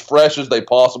should be as fresh as they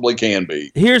possibly can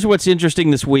be. Here's what's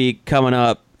interesting this week coming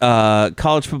up.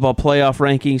 College football playoff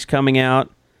rankings coming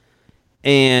out.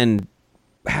 And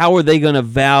how are they going to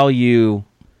value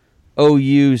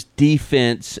OU's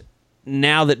defense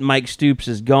now that Mike Stoops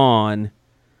is gone?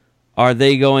 Are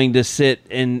they going to sit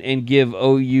and give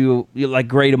OU, like,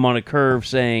 grade them on a curve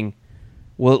saying,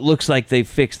 well, it looks like they've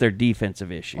fixed their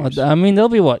defensive issues? I mean, they'll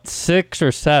be, 6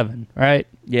 or 7, right?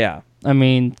 Yeah. I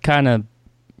mean, kind of.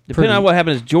 Depending on what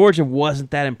happens, Georgia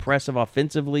wasn't that impressive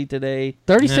offensively today.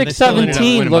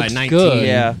 36-17 looks good.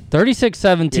 Yeah.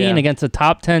 36-17 against a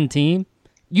top 10 team.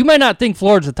 You might not think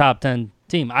Florida's a top 10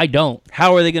 team. I don't.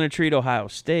 How are they going to treat Ohio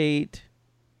State?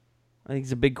 I think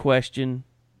it's a big question.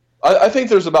 I think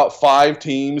there's about 5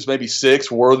 teams, maybe 6,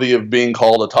 worthy of being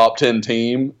called a top 10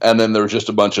 team, and then there's just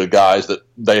a bunch of guys that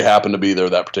they happen to be there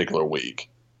that particular week.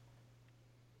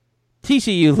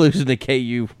 TCU losing to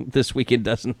KU this weekend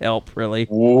doesn't help, really.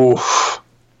 Oof.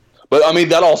 But, I mean,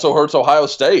 that also hurts Ohio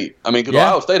State. I mean, because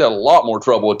Ohio State had a lot more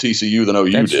trouble with TCU than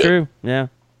OU did. That's true, yeah.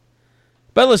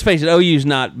 But let's face it, OU's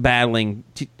not battling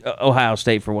Ohio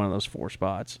State for one of those 4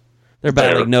 spots. They're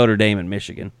battling Notre Dame and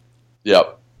Michigan.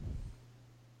 Yep.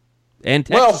 And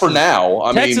Texas, well, for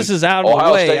now, Texas is out of Ohio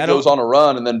the way. State goes on a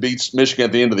run and then beats Michigan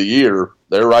at the end of the year.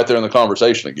 They're right there in the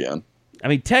conversation again. I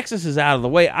mean, Texas is out of the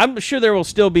way. I'm sure there will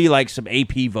still be like some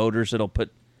AP voters that'll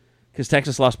put, because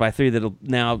Texas lost by 3, that'll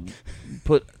now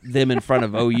put them in front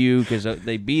of OU because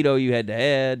they beat OU head to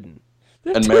head.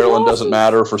 And Maryland doesn't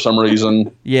matter for some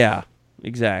reason. Yeah,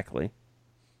 exactly.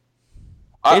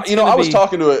 I was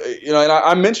talking to and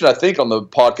I mentioned, I think on the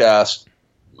podcast,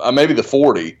 maybe the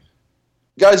 40.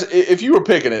 Guys, if you were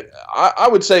picking it, I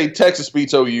would say Texas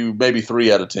beats OU maybe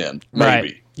 3 out of 10, maybe.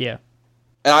 Right. Yeah.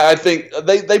 And I think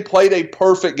they played a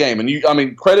perfect game.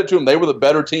 And credit to them, they were the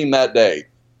better team that day.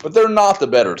 But they're not the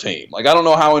better team. Like, I don't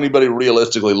know how anybody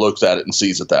realistically looks at it and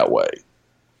sees it that way.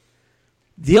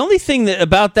 The only thing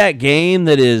about that game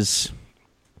that is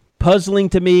puzzling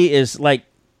to me is like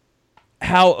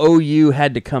how OU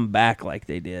had to come back like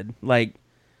they did. Like,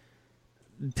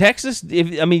 Texas,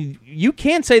 you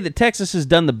can say that Texas has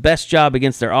done the best job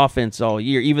against their offense all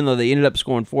year, even though they ended up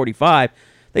scoring 45.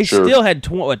 They still had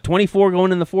 24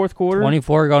 going in the fourth quarter?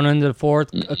 24 going into the fourth.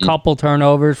 A couple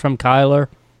turnovers from Kyler.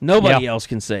 Nobody else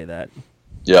can say that.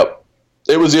 Yep.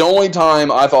 It was the only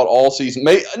time I thought all season.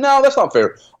 No, that's not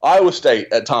fair. Iowa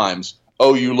State at times,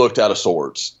 OU looked out of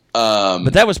sorts.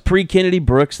 But that was pre-Kennedy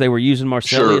Brooks. They were using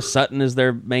Marcellus Sutton as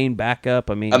their main backup.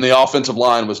 I mean, and the offensive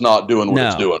line was not doing what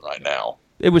it's doing right now.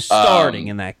 It was starting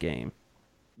in that game.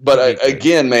 But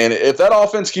again, man, if that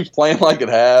offense keeps playing like it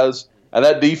has, and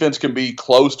that defense can be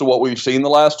close to what we've seen the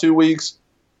last 2 weeks,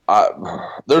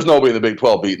 there's nobody in the Big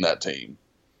 12 beating that team.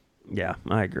 Yeah,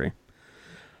 I agree.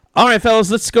 All right, fellas,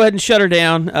 let's go ahead and shut her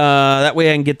down. That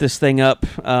way I can get this thing up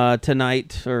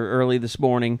tonight or early this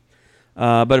morning.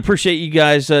 But appreciate you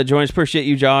guys joining us. Appreciate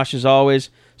you, Josh, as always.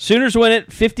 Sooners win it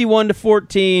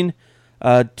 51-14.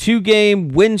 2-game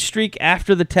win streak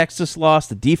after the Texas loss.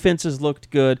 The defense has looked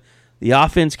good. The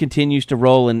offense continues to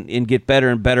roll and get better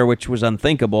and better, which was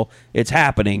unthinkable. It's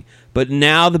happening. But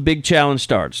now the big challenge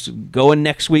starts. Going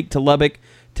next week to Lubbock,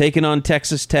 taking on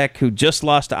Texas Tech, who just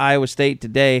lost to Iowa State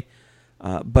today.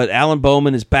 But Alan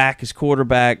Bowman is back as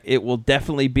quarterback. It will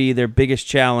definitely be their biggest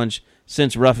challenge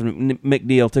since Ruffin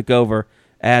McNeil took over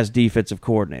as defensive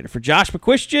coordinator. For Josh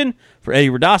McCuistion, for Eddie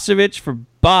Radosevich, for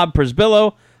Bob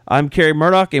Prisbillo, I'm Kerry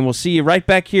Murdoch, and we'll see you right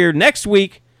back here next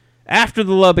week after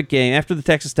the Lubbock game, after the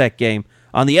Texas Tech game,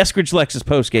 on the Eskridge Lexus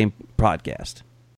postgame podcast.